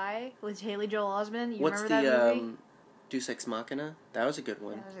 AI with Haley Joel Osment. What's remember that movie? Deus Ex Machina? That was a good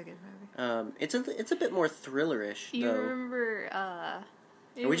one. That was a good movie. It's a bit more thriller-ish. You remember? Are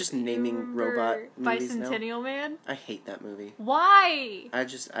we just naming robot movies Bicentennial now? Man? I hate that movie. Why?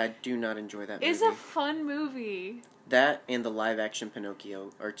 I do not enjoy that movie. It's a fun movie. That and the live-action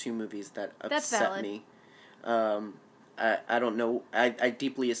Pinocchio are two movies that upset me. I don't know. I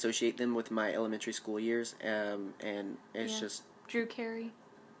deeply associate them with my elementary school years, and it's just... Drew Carey.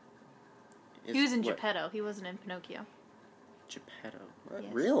 He was in Geppetto. He wasn't in Pinocchio. Geppetto. What?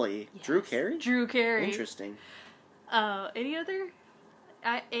 Yes. Really? Yes. Drew Carey? Drew Carey. Interesting. Any other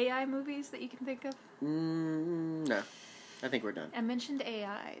AI movies that you can think of? No. I think we're done. I mentioned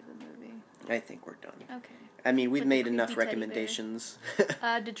AI, the movie. I think we're done. Okay. I mean, we've With the made creepy enough teddy bear. recommendations.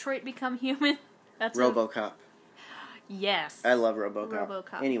 Detroit Become Human. That's RoboCop. Yes. I love RoboCop.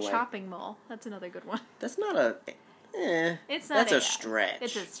 RoboCop. Anyway. Chopping Mall. That's another good one. That's not a... It's not That's AI. a stretch.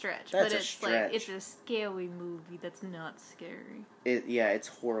 It's a stretch. That's but a it's stretch. like, it's a scary movie that's not scary. It's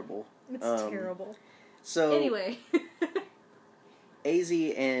horrible. It's terrible. So... Anyway. AZ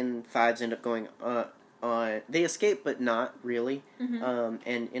and Fives end up going on... They escape, but not really. Mm-hmm.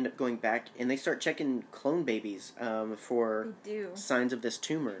 And end up going back, and they start checking clone babies for They do. signs of this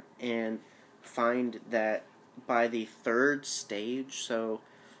tumor, and find that by the third stage, so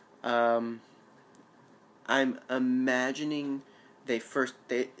I'm imagining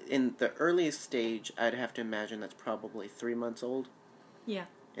in the earliest stage, I'd have to imagine that's probably 3 months old. Yeah.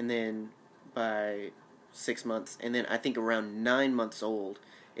 And then by 6 months, and then I think around 9 months old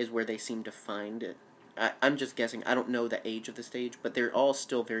is where they seem to find it. I'm just guessing. I don't know the age of the stage, but they're all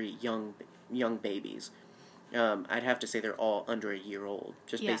still very young babies. I'd have to say they're all under a year old,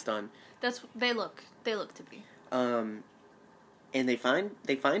 just based on. They look to be. And they find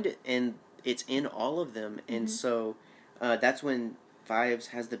it, and it's in all of them, and so that's when Fives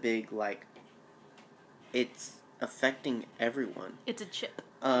has the big it's affecting everyone. It's a chip.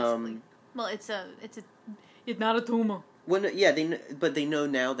 Basically. Well, it's not a tumor. Well, yeah, but they know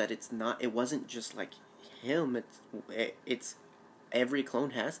now that it's not. It wasn't just like him. It's every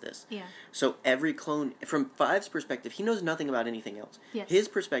clone has this. Yeah. So every clone, from Five's perspective, he knows nothing about anything else. Yes. His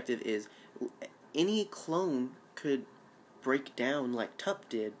perspective is any clone could break down like Tup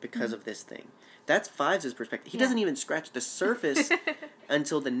did because of this thing. That's Fives' perspective. He doesn't even scratch the surface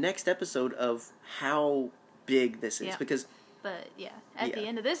until the next episode of how big this is because. But at the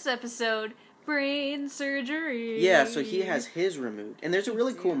end of this episode. Brain surgery. Yeah, so he has his removed. And there's a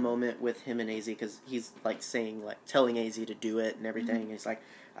really cool moment with him and AZ because he's telling AZ to do it and everything. And he's like,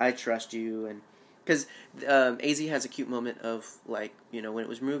 I trust you. And because AZ has a cute moment of when it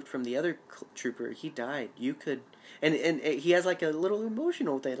was removed from the other trooper, he died. You could. And he has a little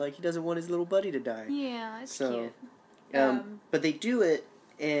emotional thing. He doesn't want his little buddy to die. Yeah, it's cute. But they do it,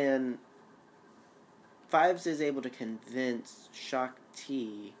 and Fives is able to convince Shaak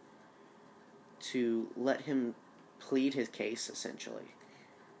Ti to let him plead his case, essentially.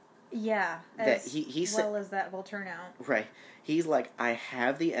 Yeah, as well as that will turn out. Right. He's like, I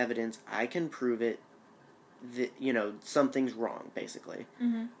have the evidence, I can prove it, that, something's wrong, basically.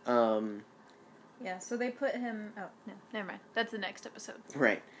 Mm-hmm. Yeah, so they put him... Oh, no, never mind. That's the next episode.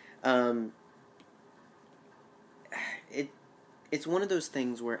 Right. It's one of those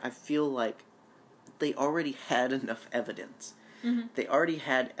things where I feel like they already had enough evidence. Mm-hmm. They already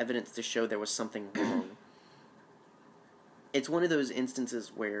had evidence to show there was something wrong. It's one of those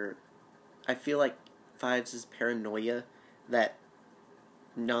instances where I feel like Fives' paranoia that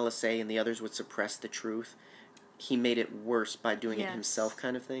Nala Se and the others would suppress the truth, he made it worse by doing it himself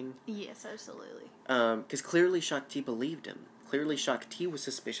kind of thing. Yes, absolutely. Because clearly Shaak Ti believed him. Clearly Shaak Ti was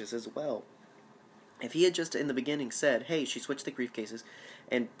suspicious as well. If he had just in the beginning said, hey, she switched the briefcases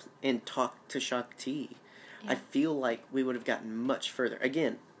and talked to Shaak Ti, I feel like we would have gotten much further.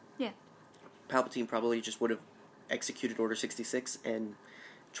 Again, Palpatine probably just would have executed Order 66 and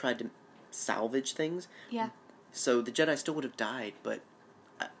tried to salvage things. Yeah. So the Jedi still would have died, but...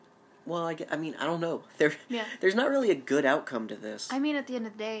 I don't know. There's not really a good outcome to this. I mean, at the end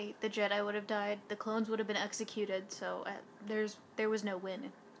of the day, the Jedi would have died, the clones would have been executed, so there was no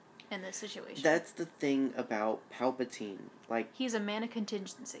win in this situation. That's the thing about Palpatine. He's a man of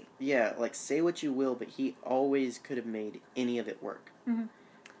contingency. Yeah, say what you will, but he always could have made any of it work.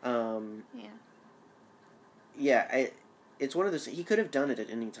 Mm-hmm. Yeah, it's one of those... He could have done it at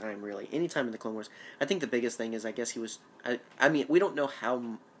any time, really. Any time in the Clone Wars. I think the biggest thing is, I guess he was... I mean, we don't know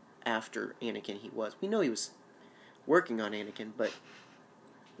how after Anakin he was. We know he was working on Anakin, but...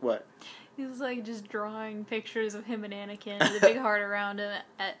 What? He's just drawing pictures of him and Anakin with a big heart around him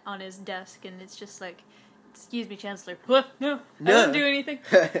on his desk, and it's just excuse me, Chancellor. What? No, I didn't do anything.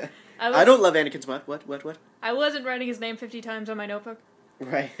 I don't love Anakin's what? I wasn't writing his name 50 times on my notebook.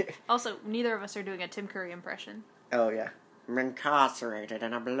 Right. Also, neither of us are doing a Tim Curry impression. Oh, yeah. I'm incarcerated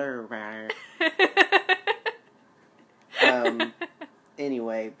in a blueberry.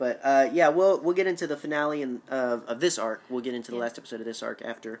 Anyway, but we'll get into the finale of this arc. We'll get into the last episode of this arc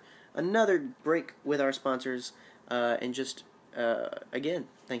after another break with our sponsors. And just again,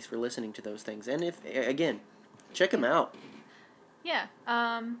 thanks for listening to those things. And check them out. Yeah,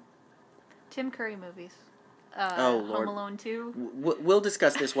 Tim Curry movies. Oh, Lord. Home Alone 2. We'll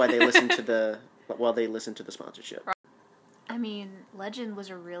discuss this while they listen to the sponsorship. I mean, Legend was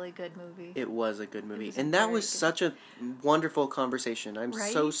a really good movie. It was a good movie. was a And that very was good- such a wonderful conversation. I'm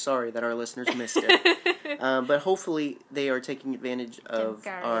Right? so sorry that our listeners missed it. But hopefully they are taking advantage of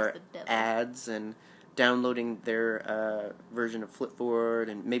Carrey our is the devil. ads and downloading their version of Flipboard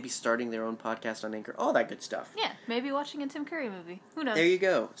and maybe starting their own podcast on Anchor. All that good stuff. Yeah, maybe watching a Tim Curry movie. Who knows? There you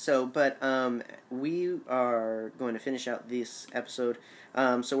go. So, but we are going to finish out this episode.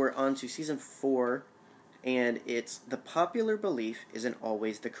 So we're on to season 4. And it's the popular belief isn't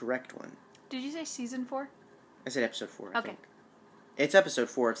always the correct one. Did you say season 4? I said episode 4, I Okay. think. It's episode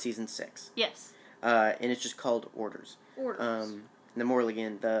 4 of season 6. Yes. And it's just called Orders. Orders. And the moral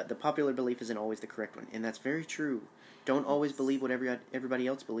again, the popular belief isn't always the correct one. And that's very true. Don't always believe what everybody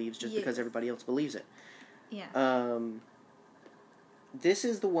else believes just because Yes. everybody else believes it. Yeah. This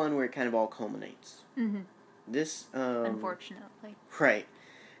is the one where it kind of all culminates. Mm-hmm. This, Unfortunately. Right.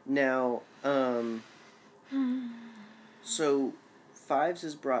 Now, so Fives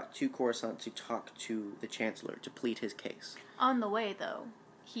is brought to Coruscant to talk to the Chancellor to plead his case. On the way, though,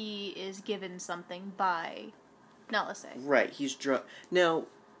 he is given something by Nelise. Right, he's Now,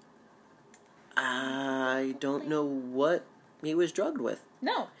 I don't know what he was drugged with.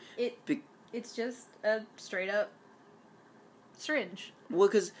 No, it's just a straight up syringe. Well,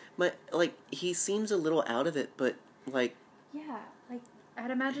 because he seems a little out of it, but Yeah,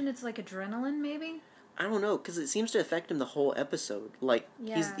 I'd imagine it's adrenaline, maybe. I don't know, because it seems to affect him the whole episode. Yeah.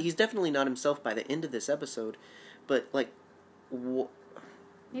 He's definitely not himself by the end of this episode, but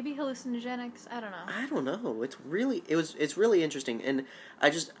Maybe hallucinogenics. I don't know. I don't know. It's really interesting, and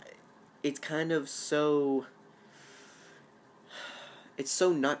it's kind of so. It's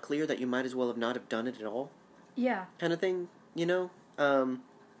so not clear that you might as well have not have done it at all. Yeah. Kind of thing, you know.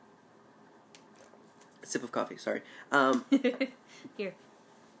 Sip of coffee. Sorry. Here.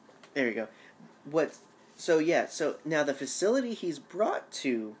 There you go. So now the facility he's brought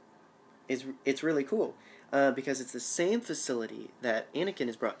to it's really cool. Because it's the same facility that Anakin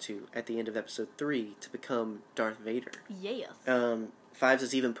is brought to at the end of episode 3 to become Darth Vader. Yes. Fives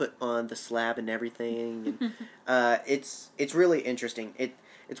is even put on the slab and everything. And, it's really interesting.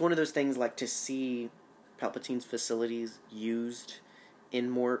 It's one of those things to see Palpatine's facilities used in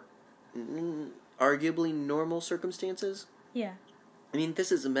more arguably normal circumstances. Yeah. I mean,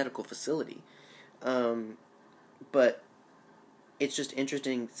 this is a medical facility. But it's just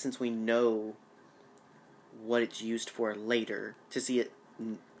interesting since we know what it's used for later. To see it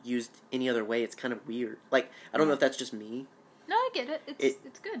used any other way, it's kind of weird. I don't know if that's just me. No, I get it.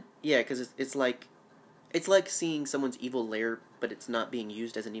 It's good. Yeah, because it's like seeing someone's evil lair, but it's not being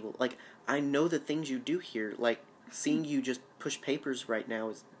used as an evil. I know the things you do here. Seeing you just push papers right now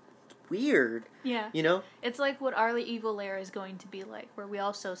is weird. Yeah. You know? It's like what our evil lair is going to be like, where we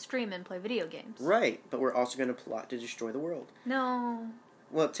also stream and play video games. Right, but we're also going to plot to destroy the world. No.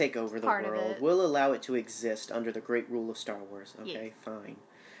 Well, take over the Part of world. it. We'll allow it to exist under the great rule of Star Wars. Okay, Yes. fine.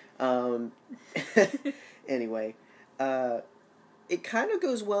 Anyway, it kind of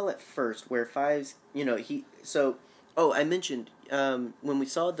goes well at first, where Fives, I mentioned, when we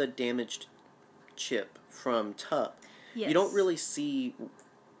saw the damaged chip from Tup, Yes. you don't really see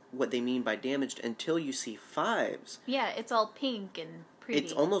what they mean by damaged until you see Fives. Yeah, it's all pink and pretty.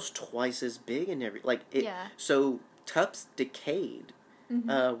 It's almost twice as big and Yeah. So Tup's decayed.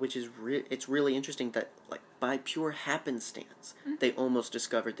 Mm-hmm. Which is it's really interesting that by pure happenstance they almost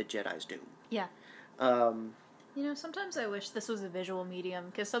discovered the Jedi's doom. Yeah. Sometimes I wish this was a visual medium,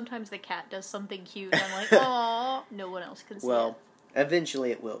 because sometimes the cat does something cute and I'm like, aw, no one else can see it.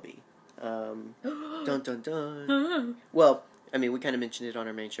 Eventually it will be. Dun dun dun. Well, I mean, we kind of mentioned it on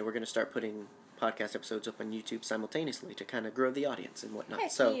our main show. We're going to start putting podcast episodes up on YouTube simultaneously to kind of grow the audience and whatnot.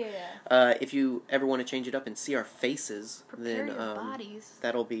 Heck So, yeah. if you ever want to change it up and see our faces, Prepare then your bodies.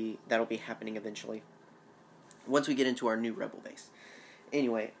 that'll be happening eventually. Once we get into our new Rebel base.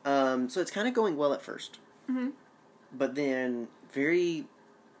 Anyway, so it's kind of going well at first, but then very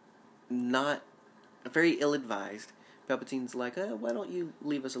ill-advised. Palpatine's like, why don't you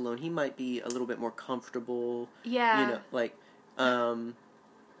leave us alone? He might be a little bit more comfortable. Yeah.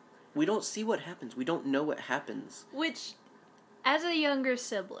 We don't see what happens. We don't know what happens. Which, as a younger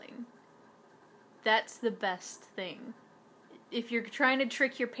sibling, that's the best thing. If you're trying to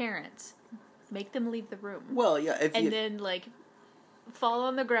trick your parents, make them leave the room. Well, yeah. Then, fall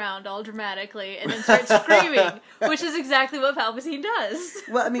on the ground all dramatically and then start screaming, which is exactly what Palpatine does.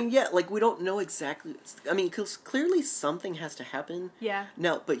 Well, I mean, yeah, we don't know exactly. I mean, because clearly something has to happen. Yeah.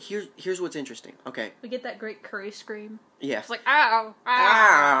 Now, but here's what's interesting. Okay. We get that great Curry scream. Yeah. It's like, ow,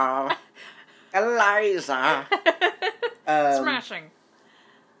 ow. Ow! razor. Smashing.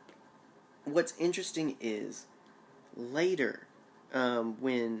 What's interesting is later,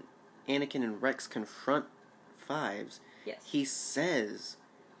 when Anakin and Rex confront Fives, Yes. he says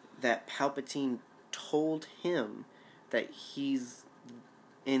that Palpatine told him that he's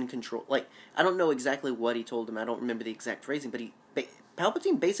in control. Like, I don't know exactly what he told him. I don't remember the exact phrasing, but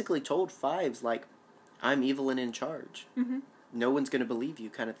Palpatine basically told Fives, like, I'm evil and in charge. Mm-hmm. No one's going to believe you,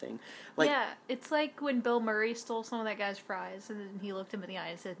 kind of thing. Like, yeah, it's like when Bill Murray stole some of that guy's fries, and then he looked him in the eye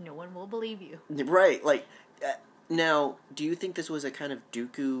and said, no one will believe you. Right, like, now, do you think this was a kind of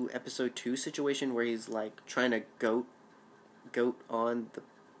Dooku Episode 2 situation where he's, like, trying to goat on the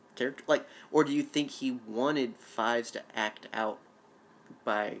character? Like, or do you think he wanted Fives to act out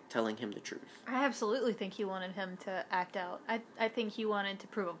by telling him the truth? I absolutely think he wanted him to act out. I think he wanted to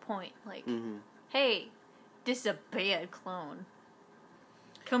prove a point. Like, hey, this is a bad clone.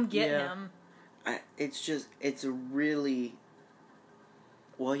 Come get him. It's a really...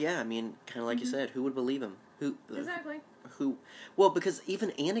 Well, yeah, I mean, kind of like you said, who would believe him? Exactly. Well, because even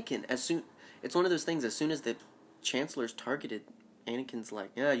Anakin, it's one of those things, as soon as the Chancellor's targeted, Anakin's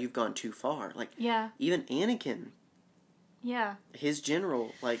like, yeah, you've gone too far. Like, yeah. Even Anakin... Yeah. His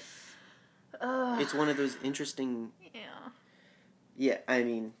general, like, it's one of those interesting... Yeah. Yeah, I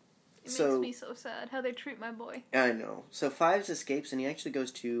mean... It makes me so sad how they treat my boy. I know. So Fives escapes and he actually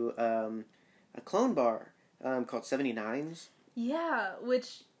goes to a clone bar called 79's. Yeah,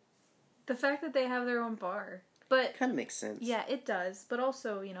 which... The fact that they have their own bar. But... Kind of makes sense. Yeah, it does. But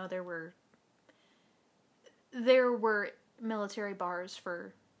also, you know, there were military bars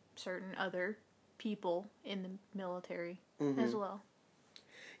for certain other people in the military as well.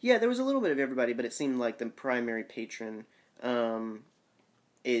 Yeah, there was a little bit of everybody, but it seemed like the primary patron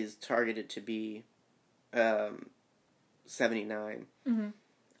is targeted to be 79. Mm-hmm.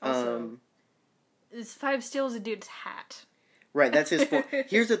 Also, Five steals a dude's hat. Right, that's his fault.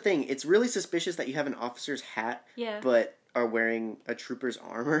 Here's the thing. It's really suspicious that you have an officer's hat, but are wearing a trooper's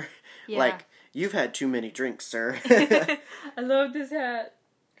armor. Yeah. Like, you've had too many drinks, sir. I love this hat.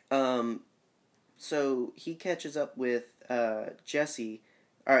 So he catches up with Jesse.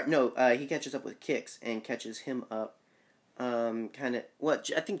 He catches up with Kix and catches him up. I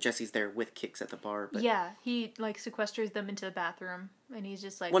think Jesse's there with Kix at the bar. But... Yeah, he, like, sequesters them into the bathroom, and he's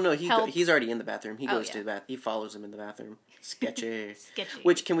just like, well, no, he's already in the bathroom. He goes to the bath. He follows him in the bathroom. Sketchy. Sketchy.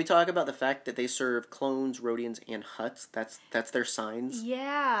 Which, can we talk about the fact that they serve clones, Rodians, and Hutts? That's their signs.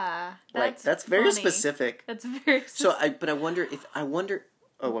 Yeah. That's very specific. That's very specific. So, I wonder...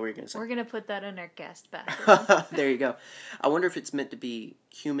 Oh, what were you going to say? We're going to put that in our guest bathroom. There you go. I wonder if it's meant to be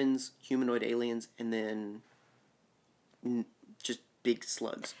humans, humanoid aliens, and then just big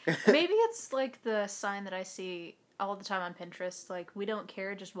slugs. Maybe it's like the sign that I see all the time on Pinterest, like, we don't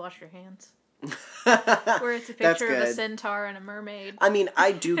care, just wash your hands. Where it's a picture of a centaur and a mermaid. I mean,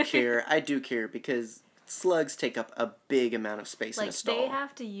 I do care because slugs take up a big amount of space in a stall. They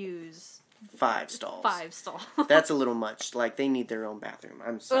have to use... 5 stalls. 5 stalls. That's a little much. Like, they need their own bathroom.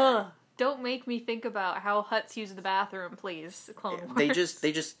 I'm sorry. Ugh, don't make me think about how Hutts use the bathroom, please, Clone Wars.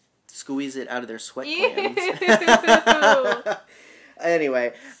 They just squeeze it out of their sweat glands.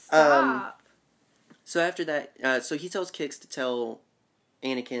 Anyway. Stop. So after that, so he tells Kix to tell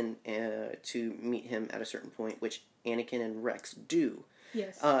Anakin to meet him at a certain point, which Anakin and Rex do.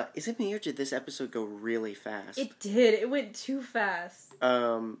 Yes. Is it me or did this episode go really fast? It did. It went too fast.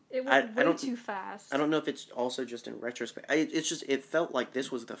 It went way too fast. I don't know if it's also just in retrospect. It felt like this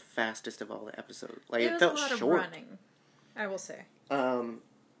was the fastest of all the episodes. Like, it felt short. It was a lot of running, I will say.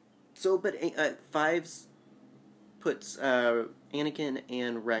 But Fives puts Anakin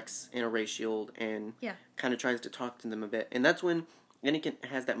and Rex in a ray shield and kind of tries to talk to them a bit. And that's when Anakin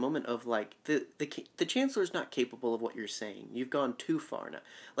has that moment of, like, the Chancellor's not capable of what you're saying. You've gone too far now.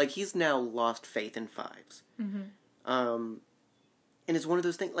 Like, he's now lost faith in Fives. Mm-hmm. And it's one of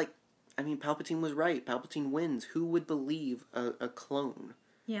those things, like, I mean, Palpatine was right. Palpatine wins. Who would believe a clone?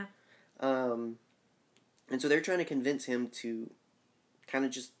 Yeah. And so they're trying to convince him to kind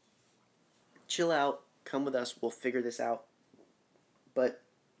of just chill out, come with us, we'll figure this out. But,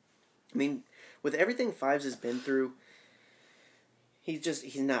 I mean, with everything Fives has been through...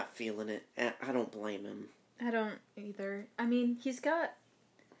 He's not feeling it. I don't blame him. I don't either. I mean, he's got...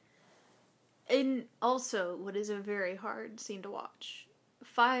 And also, what is a very hard scene to watch,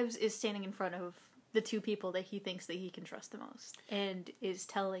 Fives is standing in front of the two people that he thinks that he can trust the most, and is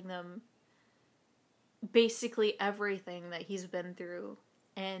telling them basically everything that he's been through,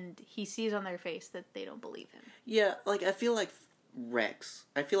 and he sees on their face that they don't believe him. Yeah, like, I feel like Rex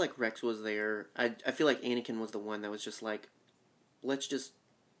was there. I feel like Anakin was the one that was just like, let's just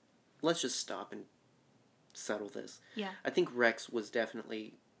stop and settle this. Yeah. I think Rex was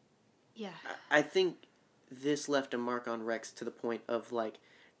definitely... Yeah. I think this left a mark on Rex to the point of, like,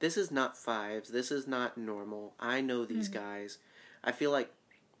 this is not Fives. This is not normal. I know these guys. I feel like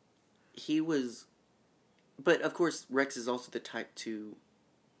he was... But, of course, Rex is also the type to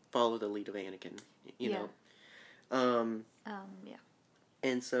follow the lead of Anakin, you know? Yeah.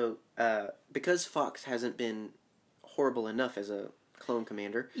 And so, because Fox hasn't been horrible enough as a clone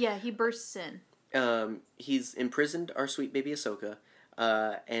commander... Yeah, he bursts in. He's imprisoned our sweet baby Ahsoka,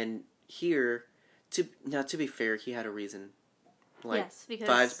 and here, to be fair, he had a reason. Like, yes, because...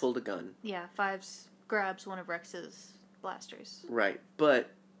 Fives pulled a gun. Yeah, Fives grabs one of Rex's blasters. Right,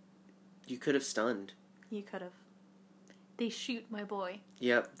 but you could have stunned. You could have. They shoot my boy.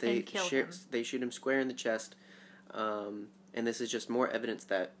 Yep, and kill him. They shoot him square in the chest, and this is just more evidence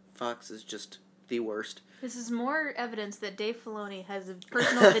that Fox is just the worst. This is more evidence that Dave Filoni has a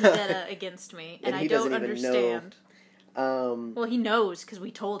personal vendetta against me, and I don't understand. Well, he knows, because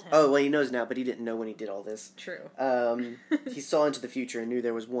we told him. Oh, well, he knows now, but he didn't know when he did all this. True. He saw into the future and knew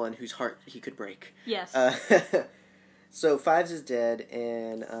there was one whose heart he could break. Yes. So Fives is dead,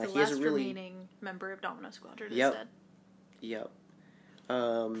 and he has a really... remaining member of Domino Squadron is Yep. dead. Yep.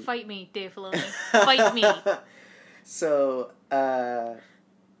 Fight me, Dave Filoni. Fight me. So,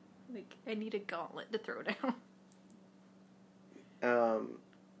 Like, I need a gauntlet to throw down.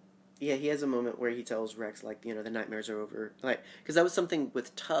 yeah, he has a moment where he tells Rex, like, you know, the nightmares are over. Like, because that was something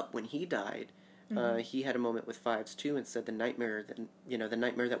with Tup when he died. He had a moment with Fives, too, and said the nightmare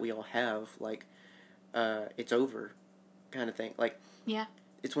that we all have, like, it's over, kind of thing. Like, yeah.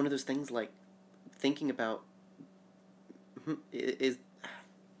 It's one of those things, like, thinking about,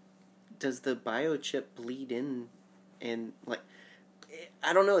 does the biochip bleed in, and, like,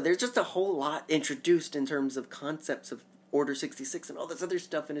 I don't know, there's just a whole lot introduced in terms of concepts of Order 66 and all this other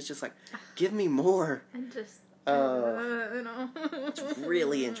stuff, and it's just like, give me more. And just, it's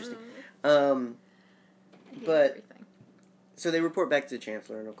really interesting. I hate But, everything. so they report back to the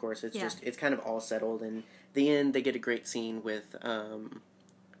Chancellor, and of course, it's kind of all settled, and the end, they get a great scene with,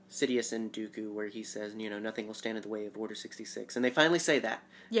 Sidious and Dooku, where he says, you know, nothing will stand in the way of Order 66, and they finally say that.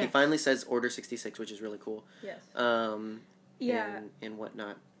 Yeah. He finally says Order 66, which is really cool. Yes. Yeah. And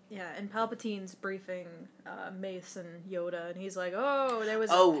whatnot. Yeah, and Palpatine's briefing Mace and Yoda, and he's like, "Oh, there was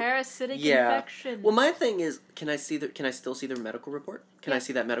Oh, a parasitic yeah. infection." Well, my thing is, can I still see their medical report? Can I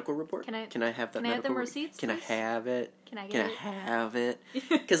see that medical report? Can I have that can I have medical them report? receipts, Can please? I have it? Can I Can get I it? have it?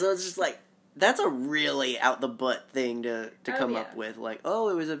 Because I was just like, that's a really out the butt thing to come up with. Like, oh,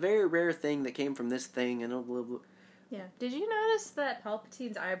 it was a very rare thing that came from this thing, and blah, blah. Yeah. Did you notice that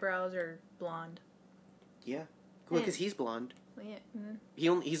Palpatine's eyebrows are blonde? Yeah. Well, because he's blonde.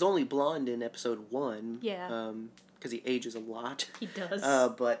 Yeah. He's only blonde in episode 1. Yeah. Because he ages a lot. He does.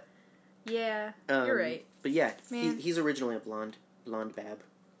 But yeah, you're right. But yeah, Man. he's originally a blonde bab.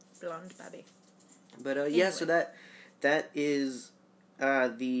 Blonde babby. But yeah, so that is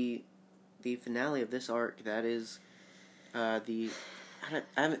the finale of this arc. That is I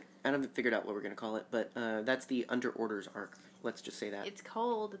haven't figured out what we're gonna call it, but that's the Under Orders arc. Let's just say that. It's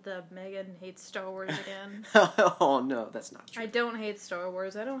called the Megan Hates Star Wars again. Oh no, that's not true. I don't hate Star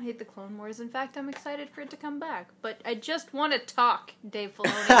Wars. I don't hate the Clone Wars. In fact, I'm excited for it to come back. But I just want to talk, Dave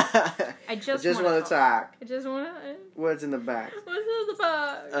Filoni. I just want to talk. I just want to... What's in the back? What's in the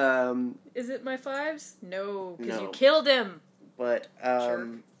box? Is it my Fives? No, because you killed him. But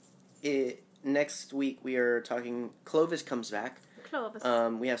next week we are talking... Clovis comes back. Clovis.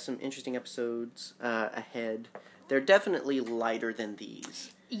 We have some interesting episodes ahead. They're definitely lighter than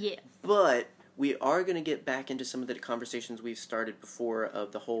these. Yes. But we are going to get back into some of the conversations we've started before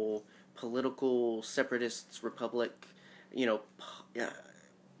of the whole political, separatists, republic,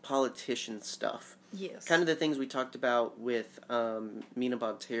 politician stuff. Yes. Kind of the things we talked about with Mina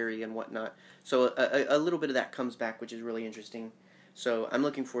Bob-Terry and whatnot. So a little bit of that comes back, which is really interesting. So I'm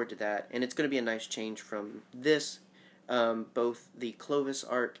looking forward to that. And it's going to be a nice change from this. Both the Clovis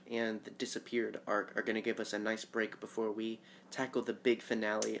arc and the Disappeared arc are going to give us a nice break before we tackle the big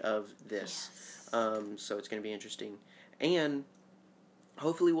finale of this. Yes. So it's going to be interesting. And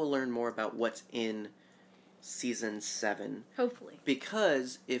hopefully we'll learn more about what's in Season 7. Hopefully.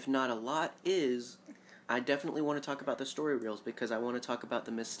 Because, if not a lot is, I definitely want to talk about the story reels because I want to talk about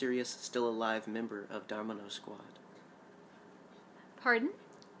the mysterious still alive member of Domino Squad. Pardon?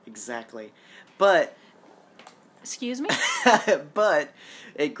 Exactly. But... Excuse me? But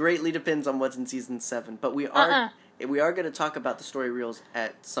it greatly depends on what's in Season 7. But we are going to talk about the story reels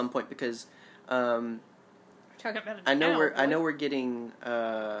at some point because Talking about it I know now, we're getting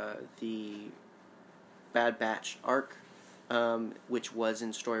the Bad Batch arc, which was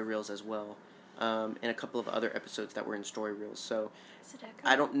in story reels as well. and a couple of other episodes that were in story reels. So Is it echo?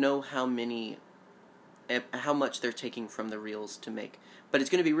 I don't know how much they're taking from the reels to make. But it's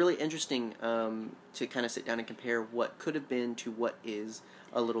going to be really interesting to kind of sit down and compare what could have been to what is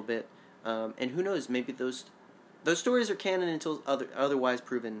a little bit. And who knows, maybe those stories are canon until otherwise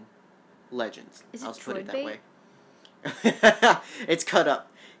proven legends. Is it I'll put it that Troy way. It's cut up.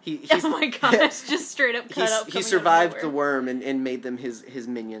 Oh my gosh, just straight up cut up. He survived the worm and made them his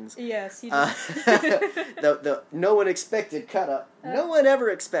minions. Yes, he did. No one expected cut up. No one ever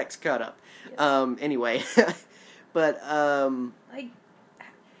expects cut up. Yes. Anyway, but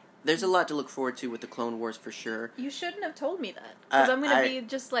there's a lot to look forward to with the Clone Wars for sure. You shouldn't have told me that, because I'm going to be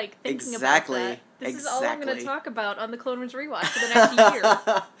just like thinking about that. This is all I'm going to talk about on the Clone Wars rewatch for the next year.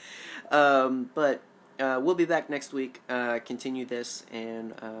 But we'll be back next week, continue this,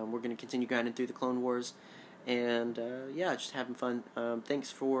 and we're going to continue grinding through the Clone Wars, and just having fun.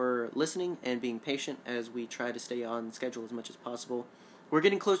 Thanks for listening and being patient as we try to stay on schedule as much as possible. We're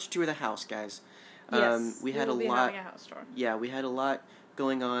getting closer to the house, guys. Yes, we had will be lot. having a house tour. Yeah, we had a lot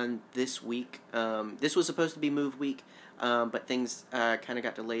going on this week. This was supposed to be move week, but things kind of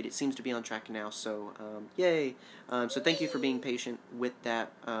got delayed. It seems to be on track now, so yay. So thank you for being patient with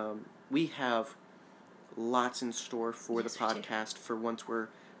that. We have lots in store for the podcast for once we're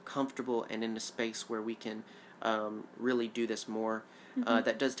comfortable and in a space where we can really do this more.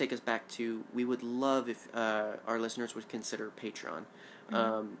 That does take us back to, we would love if our listeners would consider Patreon.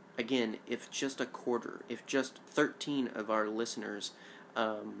 Again, if just a quarter, if just 13 of our listeners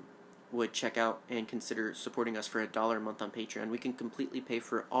would check out and consider supporting us for $1 a month on Patreon, we can completely pay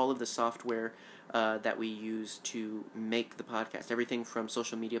for all of the software that we use to make the podcast. Everything from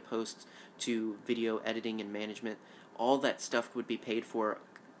social media posts to video editing and management. All that stuff would be paid for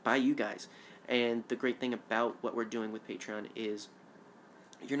by you guys. And the great thing about what we're doing with Patreon is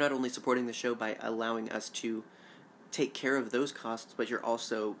you're not only supporting the show by allowing us to take care of those costs, but you're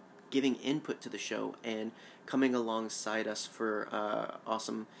also giving input to the show and coming alongside us for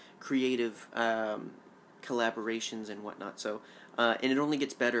awesome creative collaborations and whatnot. So, and it only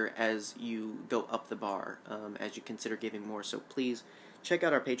gets better as you go up the bar, as you consider giving more. So please check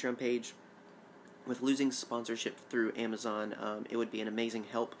out our Patreon page. With losing sponsorship through Amazon, it would be an amazing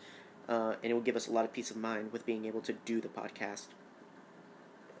help, and it will give us a lot of peace of mind with being able to do the podcast.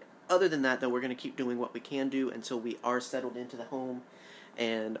 Other than that, though, we're going to keep doing what we can do until we are settled into the home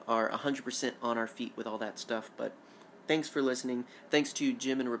and are 100% on our feet with all that stuff. But thanks for listening. Thanks to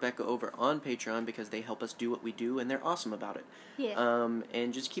Jim and Rebecca over on Patreon, because they help us do what we do, and they're awesome about it. Yeah.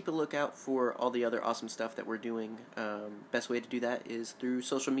 And just keep a lookout for all the other awesome stuff that we're doing. Best way to do that is through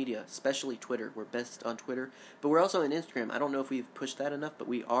social media, especially Twitter. We're best on Twitter, but we're also on Instagram. I don't know if we've pushed that enough, but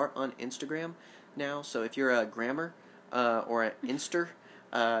we are on Instagram now. So if you're a Grammer or an Inster,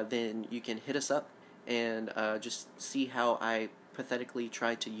 then you can hit us up and just see how I pathetically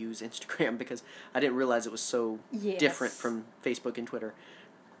tried to use Instagram, because I didn't realize it was so different from Facebook and Twitter.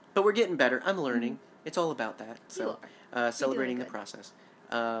 But we're getting better. I'm learning. It's all about that. So celebrating the process.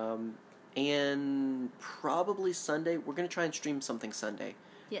 And probably Sunday, we're going to try and stream something Sunday.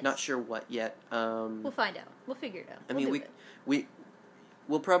 Yes. Not sure what yet. We'll find out. We'll figure it out. I mean,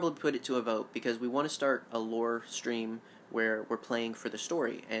 we'll probably put it to a vote, because we want to start a lore stream where we're playing for the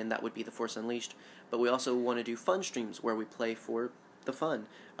story, and that would be The Force Unleashed. But we also want to do fun streams where we play for the fun,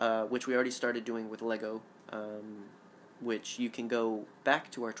 which we already started doing with Lego, which you can go back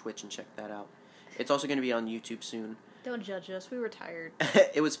to our Twitch and check that out. It's also going to be on YouTube soon. Don't judge us. We were tired.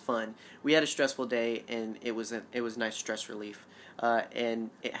 It was fun. We had a stressful day, and it was nice stress relief.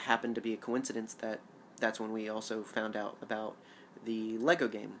 And it happened to be a coincidence that's when we also found out about the Lego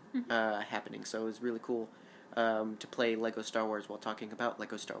game happening. So it was really cool to play Lego Star Wars while talking about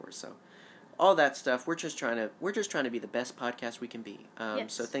Lego Star Wars. So all that stuff. We're just trying to be the best podcast we can be.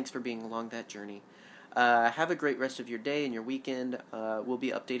 Yes. So thanks for being along that journey. Have a great rest of your day and your weekend. We'll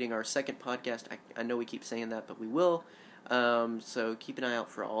be updating our second podcast. I know we keep saying that, but we will. So keep an eye out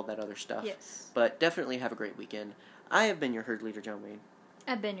for all that other stuff. Yes. But definitely have a great weekend. I have been your herd leader, John Wayne.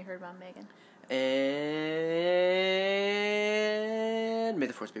 I've been your herd mom, Megan. And may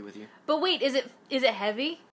the Force be with you. But wait, is it heavy?